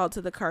kind of called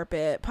to the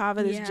carpet.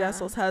 Pavitt is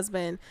Jessel's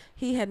husband.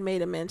 He had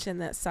made a mention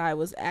that Sai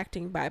was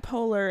acting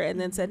bipolar, and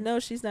then said, no,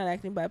 she's not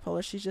acting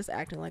bipolar. She's just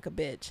acting like a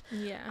bitch.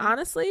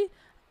 Honestly,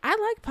 I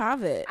like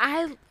Pavitt.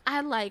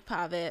 I like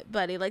Pavitt,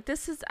 buddy. Like,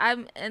 this is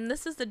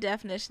the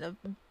definition of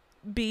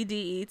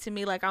BDE to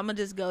me. Like, I'm gonna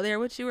just go there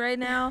with you right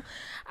now.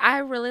 I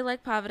really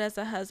like Pavid as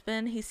a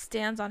husband. He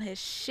stands on his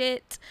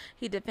shit.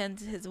 He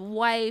defends his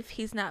wife.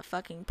 He's not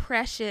fucking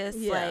precious.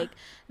 Like,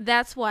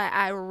 that's why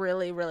I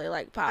really, really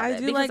like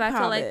Pavid. Because I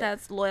feel like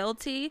that's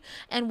loyalty.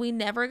 And we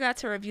never got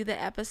to review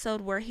the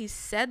episode where he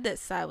said that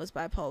Sai was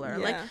bipolar.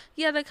 Like,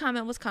 the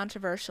comment was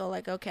controversial.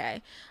 Like,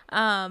 okay.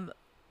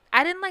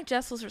 I didn't like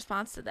Jessel's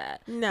response to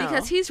that. No.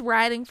 Because he's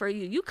riding for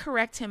you. You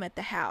correct him at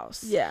the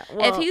house. Yeah.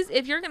 Well,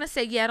 if you're going to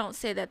say, don't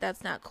say that,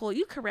 that's not cool,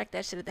 you correct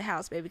that shit at the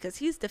house, baby, because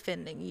he's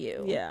defending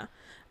you. Yeah.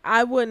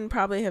 I wouldn't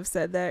probably have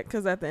said that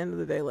because at the end of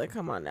the day, like,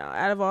 come on now.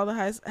 Out of all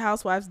the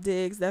housewives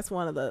digs, that's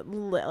one of the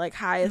like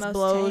highest most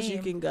blows tame.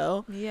 You can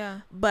go.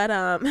 Yeah.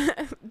 But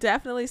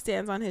definitely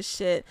stands on his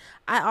shit.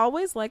 I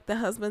always like the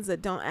husbands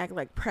that don't act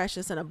like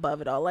precious and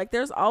above it all. Like,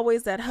 there's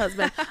always that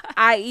husband,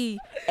 i.e.,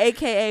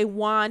 aka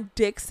Juan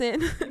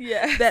Dixon,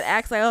 that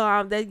acts like,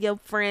 oh, that your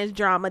friend's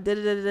drama,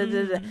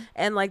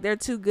 and like they're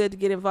too good to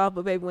get involved.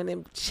 But baby, when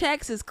them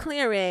checks is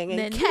clearing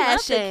and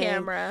cashing,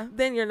 camera,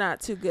 then you're not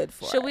too good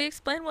for it. Should we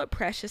explain what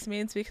precious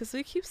means, because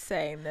we keep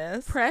saying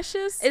this?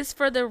 Precious is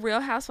for the Real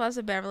Housewives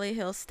of Beverly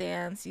Hills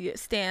stands.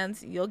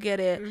 You'll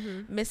get it.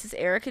 Mrs.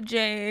 Erica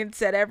Jane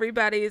said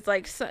everybody's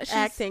like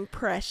acting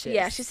precious.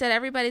 Yeah, she said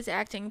everybody's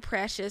acting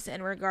precious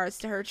in regards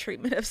to her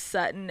treatment of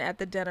Sutton at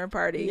the dinner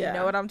party. You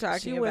know what I'm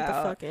talking about. She went the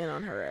fuck in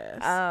on her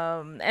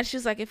ass. And she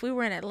was like, if we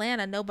were in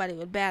Atlanta, nobody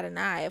would bat an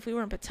eye. If we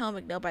were in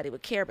Potomac, nobody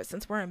would care. But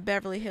since we're in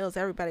Beverly Hills,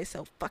 everybody's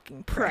so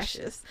fucking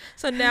precious.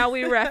 So now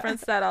we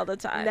reference that all the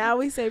time. Now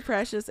we say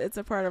precious. It's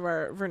a part of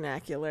our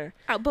vernacular.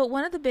 But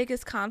one of the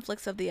biggest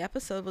conflicts of the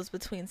episode was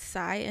between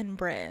Sai and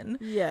Brynn.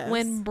 Yes.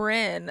 When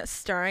Brynn,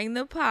 stirring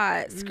the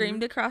pot,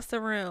 screamed across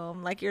the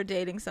room like you're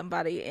dating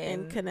somebody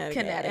in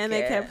Connecticut. And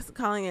they kept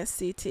calling it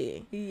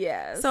CT.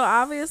 Yes. So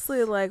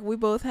obviously, like, we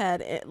both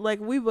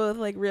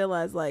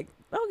realized, like,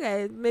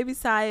 okay, maybe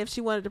Sai, if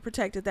she wanted to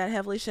protect it that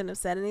heavily, shouldn't have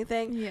said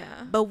anything. Yeah.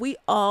 But we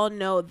all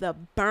know the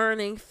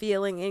burning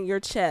feeling in your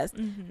chest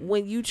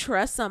when you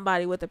trust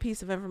somebody with a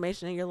piece of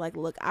information and you're like,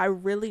 look, I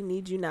really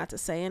need you not to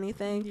say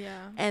anything.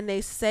 Yeah. And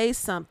they say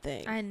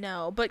something. I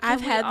know, but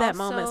I've had that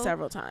moment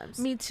several times.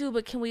 Me too,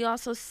 but can we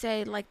also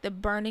say, like, the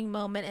burning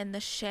moment and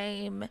the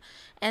shame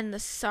and the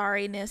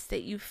sorriness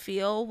that you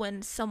feel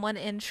when someone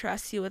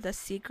entrusts you with a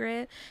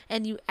secret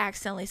and you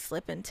accidentally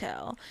slip and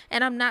tell?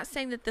 And I'm not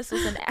saying that this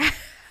was an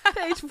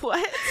Paige,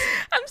 what?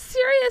 I'm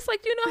serious.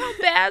 Like, you know how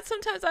bad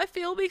sometimes I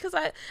feel because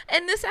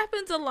and this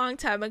happens a long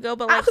time ago,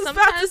 but like, I was sometimes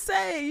about to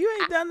say, you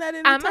ain't done that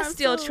in I'm a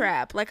steel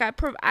trap. Like, I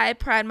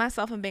pride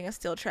myself in being a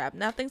steel trap.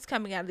 Nothing's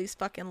coming out of these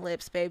fucking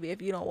lips, baby,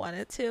 if you don't want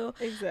it to.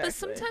 Exactly. But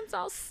sometimes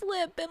I'll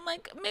slip and,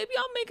 like, maybe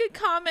I'll make a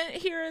comment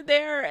here or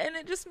there and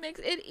it just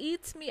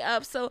eats me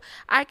up. So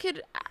I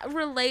could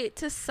relate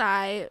to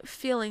Sai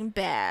feeling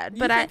bad.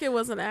 But I think it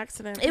was an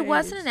accident. It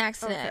wasn't an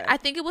accident. Okay. I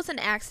think it was an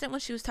accident when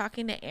she was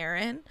talking to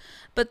Aaron.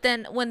 But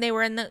then when they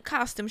were in the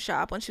costume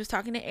shop, when she was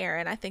talking to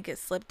Aaron, I think it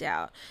slipped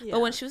out. Yeah.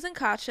 But when she was in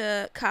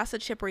Casa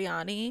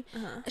Cipriani,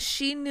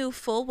 she knew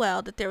full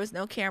well that there was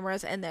no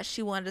cameras and that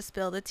she wanted to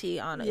spill the tea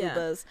on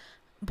Uba's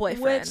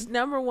boyfriend. Which,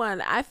 number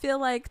one, I feel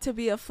like to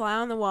be a fly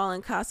on the wall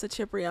in Casa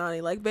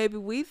Cipriani, like, baby,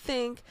 we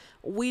think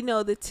we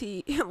know the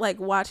tea, like,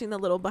 watching the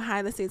little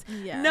behind the scenes.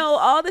 Yes. No,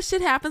 all the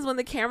shit happens when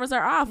the cameras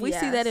are off. We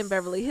see that in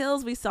Beverly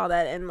Hills. We saw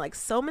that in, like,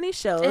 so many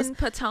shows. In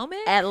Potomac?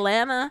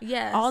 Atlanta.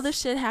 Yes. All this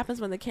shit happens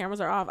when the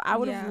cameras are off. I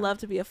would have loved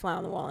to be a fly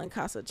on the wall in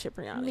Casa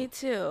Cipriani. Me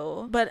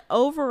too. But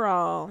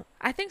overall,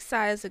 I think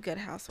Sai is a good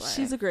housewife.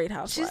 She's a great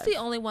housewife. She's the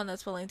only one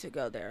that's willing to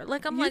go there.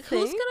 Like, I'm like,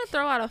 who's gonna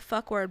throw out a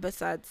fuck word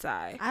besides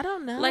Sai? I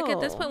don't know. Like,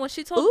 at this point, when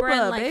she told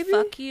Brynn, like, baby,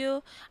 fuck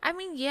you, I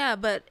mean, yeah,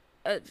 but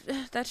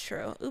that's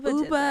true.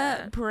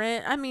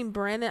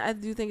 Brandon, I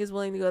do think is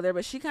willing to go there,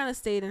 but she kind of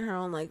stayed in her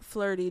own, like,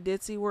 flirty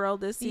ditzy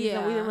world this season.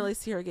 Yeah. We didn't really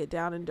see her get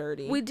down and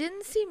dirty. We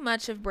didn't see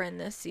much of Brynn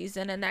this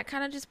season, and that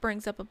kind of just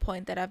brings up a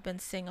point that I've been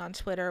seeing on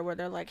Twitter where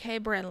they're like, hey,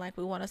 Brynn, like,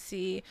 we want to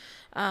see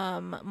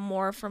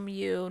more from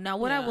you. Now,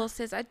 what I will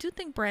say is I do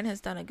think Brynn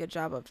has done a good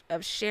job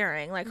of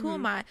sharing. Like, who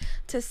am I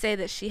to say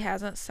that she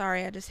hasn't?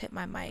 Sorry, I just hit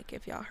my mic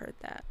if y'all heard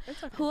that.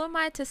 It's okay. Who am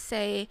I to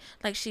say,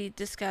 like, she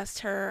discussed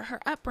her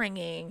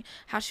upbringing,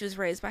 how she was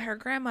raised by her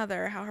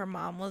grandmother, how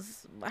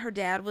her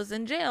dad was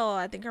in jail,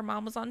 I think her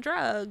mom was on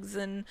drugs,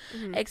 and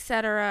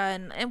etc.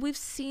 And we've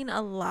seen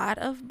a lot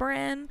of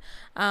Brynn,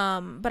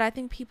 but I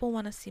think people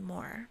want to see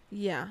more.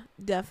 Yeah,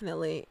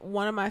 definitely.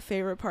 One of my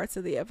favorite parts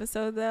of the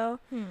episode, though,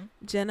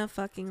 Jenna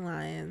fucking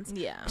Lyons.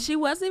 Yeah, she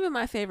wasn't even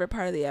my favorite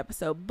part of the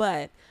episode,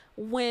 but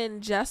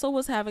when Jessel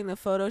was having the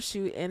photo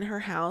shoot in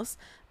her house,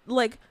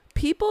 like,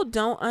 people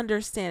don't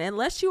understand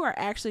unless you are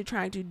actually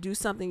trying to do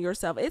something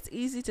yourself. It's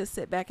easy to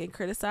sit back and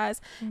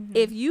criticize.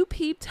 If you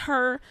peeped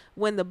her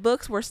when the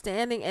books were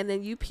standing and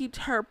then you peeped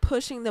her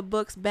pushing the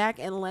books back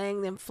and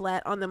laying them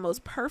flat on the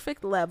most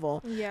perfect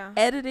level,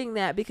 editing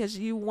that because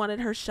you wanted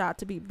her shot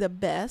to be the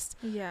best,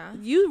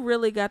 you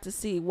really got to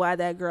see why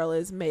that girl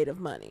is made of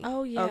money.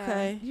 Oh yeah.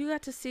 Okay, you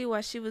got to see why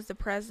she was the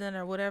president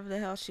or whatever the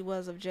hell she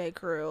was of J.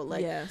 Crew.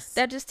 Like,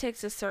 that just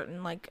takes a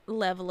certain, like,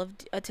 level of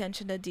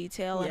attention to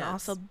detail and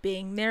also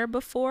being there there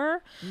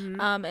before.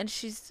 And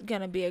she's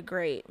gonna be a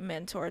great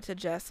mentor to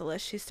Jessel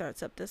as she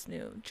starts up this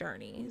new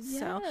journey.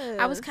 So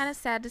I was kind of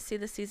sad to see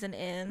the season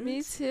end.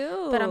 Me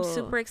too. But I'm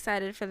super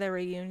excited for the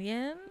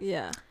reunion.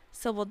 Yeah.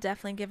 So we'll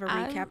definitely give a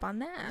recap on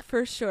that.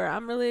 For sure.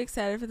 I'm really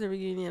excited for the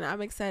reunion.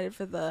 I'm excited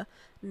for the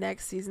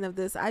next season of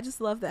this. I just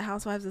love that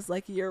Housewives is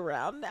like year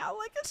round now.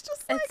 Like it's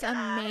just like, it's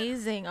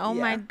amazing. Oh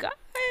my God.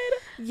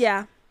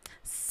 Yeah.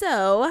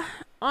 So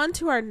on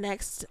to our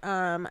next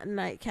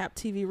nightcap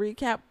TV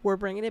recap. We're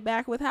bringing it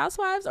back with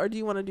Housewives, or do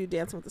you want to do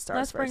Dancing with the Stars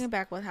Let's first? bring it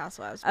back with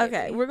Housewives, baby.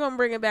 Okay, we're going to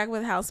bring it back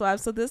with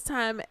Housewives. So this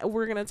time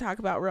we're going to talk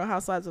about Real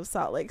Housewives of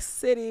Salt Lake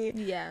City.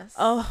 Yes.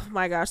 Oh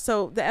my gosh.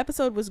 So the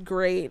episode was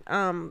great.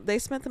 They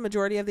spent the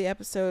majority of the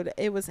episode.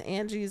 It was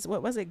Angie's,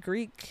 what was it?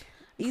 Greek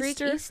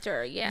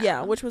Easter,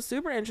 yeah, which was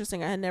super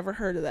interesting. I had never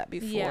heard of that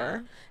before. Yeah.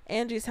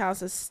 Angie's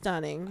house is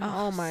stunning.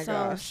 Oh my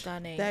gosh,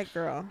 stunning. That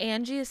girl.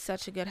 Angie is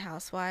such a good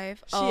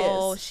housewife.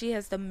 She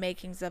has the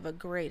makings of a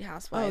great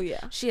housewife. Oh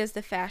yeah, she has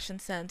the fashion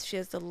sense, she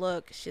has the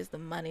look, she has the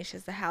money, she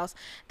has the house.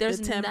 There's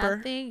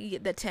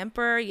the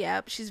temper.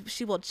 Yep,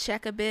 she will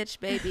check a bitch,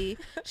 baby.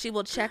 She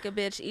will check a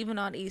bitch even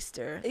on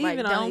Easter.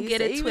 Don't get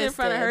it twisted. Even in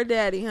front of her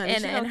daddy, honey,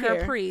 and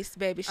her priest,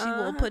 baby. She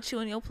will put you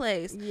in your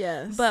place.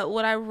 Yes. But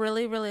what I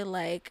really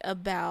like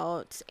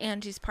about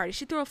Angie's party,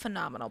 she threw a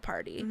phenomenal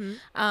party.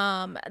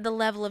 The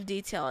level of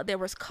detail, there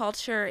was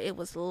culture, it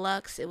was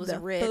luxe, it was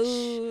rich,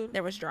 food.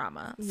 There was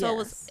drama.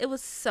 So it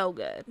was so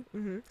good.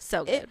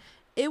 So good.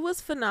 It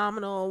was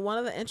phenomenal. One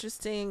of the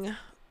interesting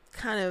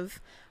kind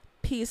of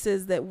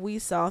pieces that we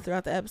saw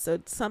throughout the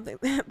episode, something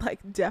that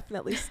like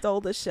definitely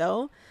stole the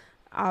show,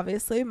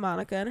 obviously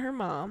Monica and her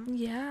mom,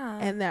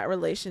 and that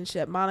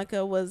relationship.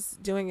 Monica was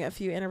doing a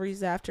few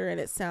interviews after,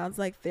 and it sounds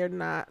like they're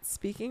not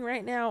speaking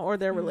right now, or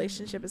their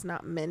relationship is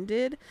not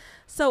mended.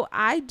 So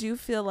I do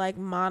feel like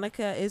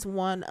Monica is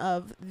one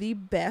of the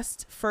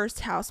best first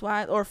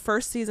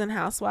season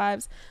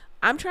housewives.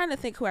 I'm trying to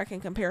think who I can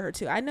compare her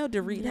to. I know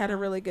Dorit had a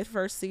really good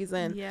first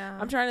season. Yeah.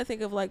 I'm trying to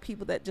think of like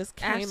people that just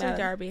came out. Ashley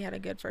Darby had a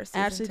good first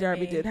season. Ashley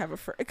Darby did have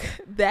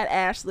that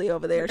Ashley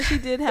over there. She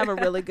did have a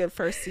really good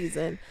first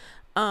season.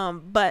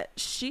 But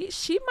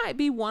she might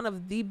be one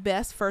of the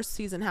best first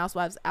season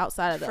housewives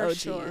outside of the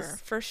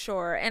OGs. For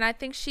sure. And I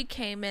think she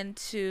came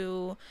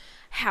into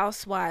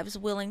Housewives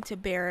willing to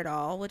bear it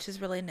all, which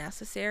is really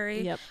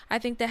necessary. Yep. I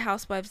think the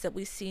housewives that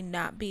we see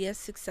not be as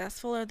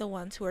successful are the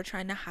ones who are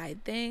trying to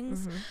hide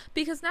things,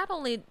 because not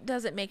only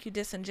does it make you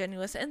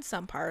disingenuous in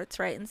some parts,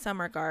 right, in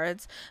some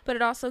regards, but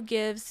it also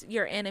gives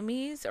your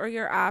enemies or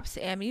your ops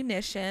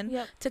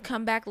ammunition to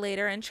come back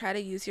later and try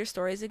to use your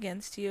stories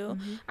against you.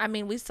 I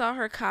mean, we saw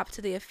her cop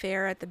to the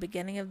affair at the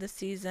beginning of the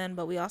season,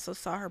 but we also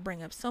saw her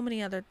bring up so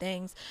many other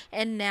things,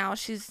 and now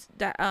she's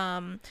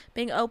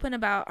being open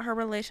about her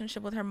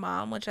relationship with her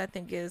mom, which I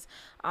think is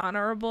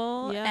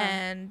honorable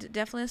and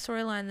definitely a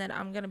storyline that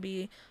I'm going to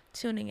be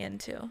tuning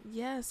into.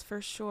 Yes,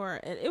 for sure.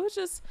 And it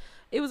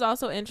was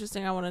also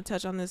interesting. I want to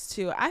touch on this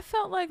too. I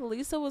felt like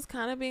Lisa was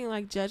kind of being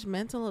like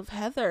judgmental of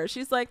Heather.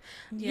 She's like,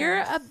 you're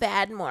a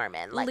bad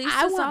Mormon. Like, Lisa's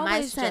I want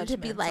my son to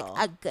be like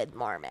a good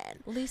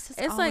Mormon. It's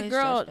like,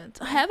 girl,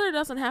 Heather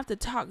doesn't have to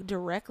talk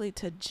directly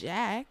to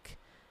Jack.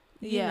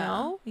 You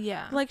know?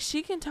 Yeah. Like,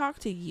 she can talk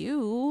to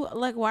you.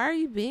 Like, why are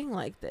you being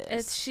like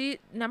this?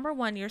 Number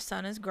one, your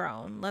son is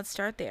grown. Let's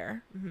start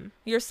there.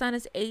 Your son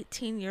is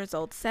 18 years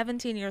old,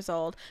 17 years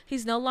old.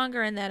 He's no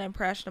longer in that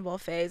impressionable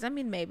phase. I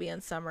mean, maybe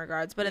in some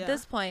regards, but at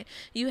this point,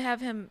 you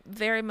have him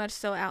very much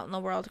so out in the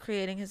world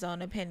creating his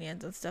own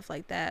opinions and stuff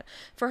like that.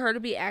 For her to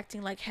be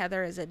acting like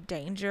Heather is a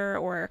danger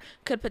or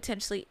could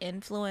potentially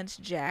influence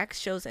Jack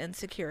shows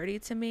insecurity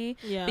to me.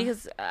 Yeah.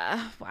 Because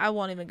I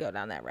won't even go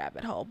down that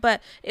rabbit hole.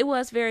 But it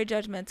was very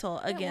judgmental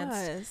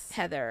against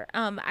Heather.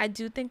 I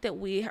do think that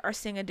we are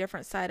seeing a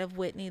different side of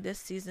Whitney this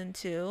season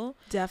too.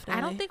 Definitely.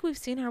 I don't think we've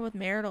seen her with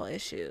marital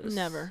issues.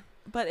 Never.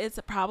 But it's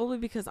probably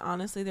because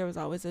honestly there was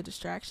always a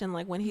distraction.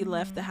 Like when he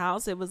left the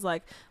house, it was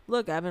like,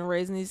 look, I've been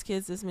raising these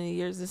kids this many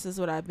years. This is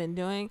what I've been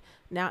doing.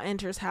 Now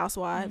enters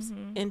housewives,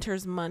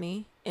 enters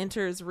money,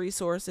 enters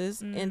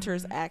resources,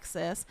 enters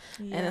access.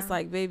 And it's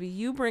like, baby,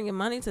 you bringing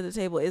money to the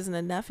table isn't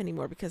enough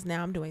anymore because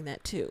now I'm doing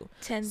that too.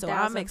 10,000%. So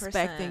I'm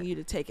expecting you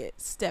to take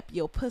it, step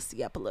your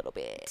pussy up a little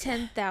bit.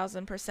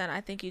 10,000%. I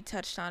think you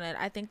touched on it.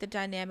 I think the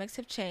dynamics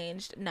have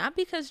changed, not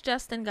because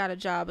Justin got a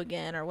job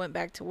again or went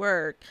back to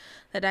work.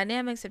 The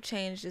dynamics have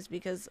changed is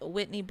because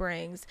Whitney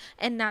brings,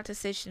 and not to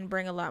say she didn't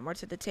bring a lot more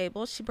to the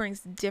table, she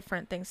brings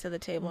different things to the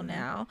table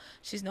now.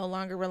 She's no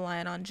longer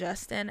relying on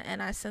Justin,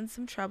 and I sense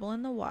some trouble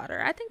in the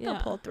water. I think they'll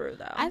pull through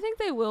though. I think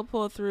they will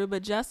pull through,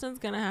 but Justin's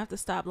gonna have to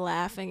stop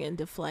laughing and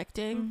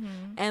deflecting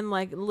and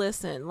like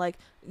listen. Like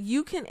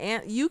you can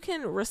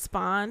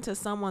respond to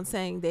someone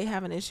saying they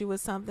have an issue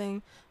with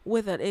something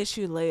with an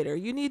issue later.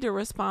 You need to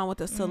respond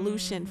with a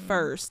solution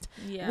first.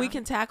 We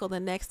can tackle the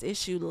next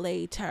issue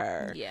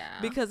later.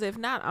 Because if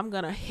not, I'm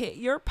gonna hit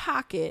your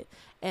pocket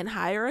and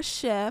hire a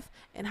chef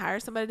and hire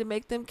somebody to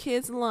make them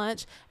kids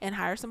lunch and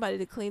hire somebody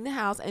to clean the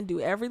house and do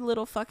every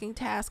little fucking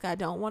task I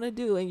don't want to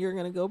do, and you're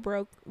gonna go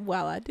broke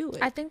while I do it.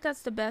 I think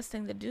that's the best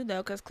thing to do, though,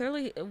 because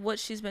clearly what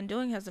she's been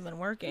doing hasn't been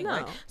working. No.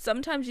 Like,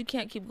 sometimes you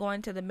can't keep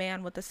going to the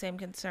man with the same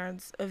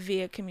concerns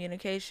via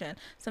communication.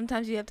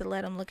 Sometimes you have to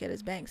let him look at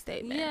his bank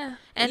statement. Yeah,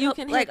 and you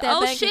can hit like, that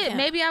oh bank shit, account.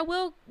 maybe I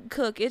will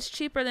cook. It's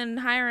cheaper than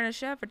hiring a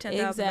chef for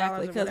 $10,000.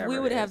 Exactly, because we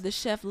would have the the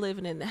chef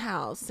living in the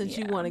house. Since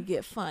you Yeah. want to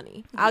get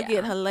funny, I'll Yeah.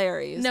 get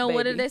hilarious. No,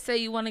 what baby. did they say?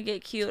 You want to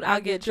get cute?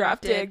 I'll get drop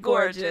dead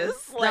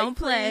gorgeous. Like, Don't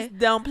play. please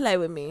don't play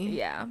with me.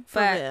 Yeah, For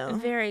but real.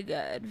 very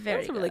good.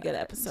 Very That's a really good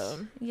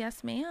episode.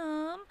 Yes,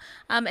 ma'am.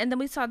 And then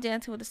we saw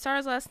Dancing with the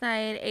Stars last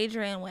night.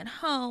 Adrian went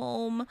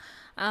home.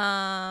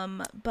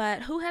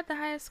 But who had the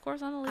highest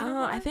scores on the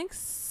leaderboard? I think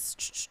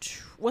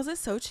was it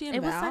Sochi and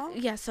it was Val?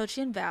 like, yeah,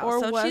 Sochi and Val.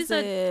 Or Sochi's was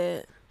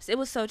it? It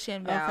was Sochi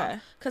and Val. Okay.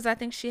 Because I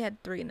think she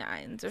had 3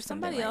 9s or something.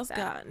 Somebody like got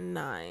that.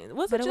 9.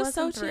 Was But it just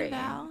wasn't Sochi 3. and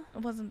Val?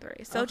 It wasn't 3.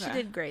 Sochi Okay.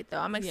 did great, though.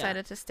 I'm Yeah.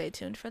 excited to stay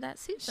tuned for that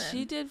season.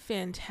 She did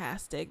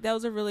fantastic. That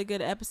was a really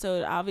good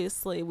episode.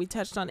 Obviously, we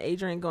touched on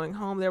Adrian going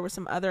home. There were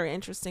some other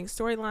interesting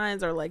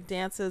storylines or like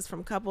dances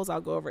from couples. I'll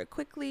go over it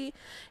quickly.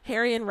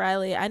 Harry and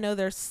Riley, I know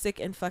they're sick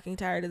and fucking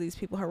tired of these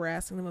people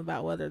harassing them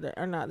about whether they're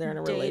or not they're in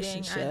a Dating,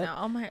 relationship. I know.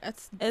 Oh my,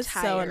 it's so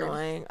tired.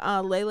 annoying.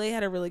 Lele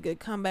had a really good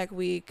comeback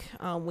week.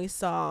 We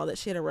saw that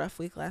she had a rough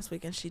week last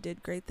week and she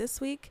did great this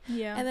week.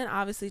 Yeah. And then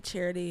obviously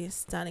Charity,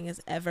 stunning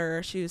as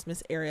ever. She was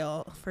Miss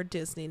Ariel for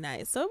Disney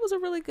Night. So it was a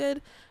really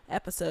good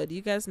episode.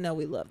 You guys know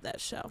we love that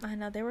show. I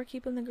know, they were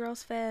keeping the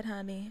girls fed,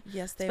 honey.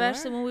 Yes, they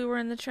Especially were. when we were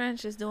in the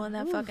trenches doing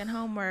that Oof. fucking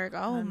homework.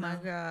 Oh I my know.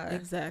 god.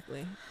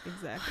 Exactly.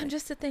 And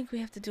just to think we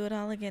have to do it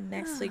all again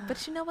next week.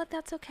 But you know what?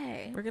 That's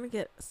okay. We're going to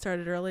get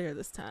started earlier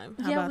this time.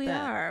 How Yeah, about we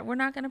that? are. We're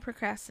not going to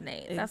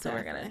procrastinate. That's what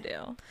we're going Exactly. to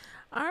do.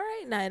 All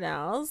right, Night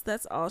Owls.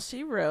 That's all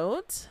she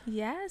wrote.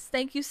 Yes.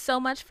 Thank you so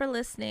much for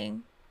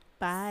listening.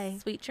 Bye.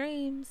 Sweet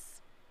dreams.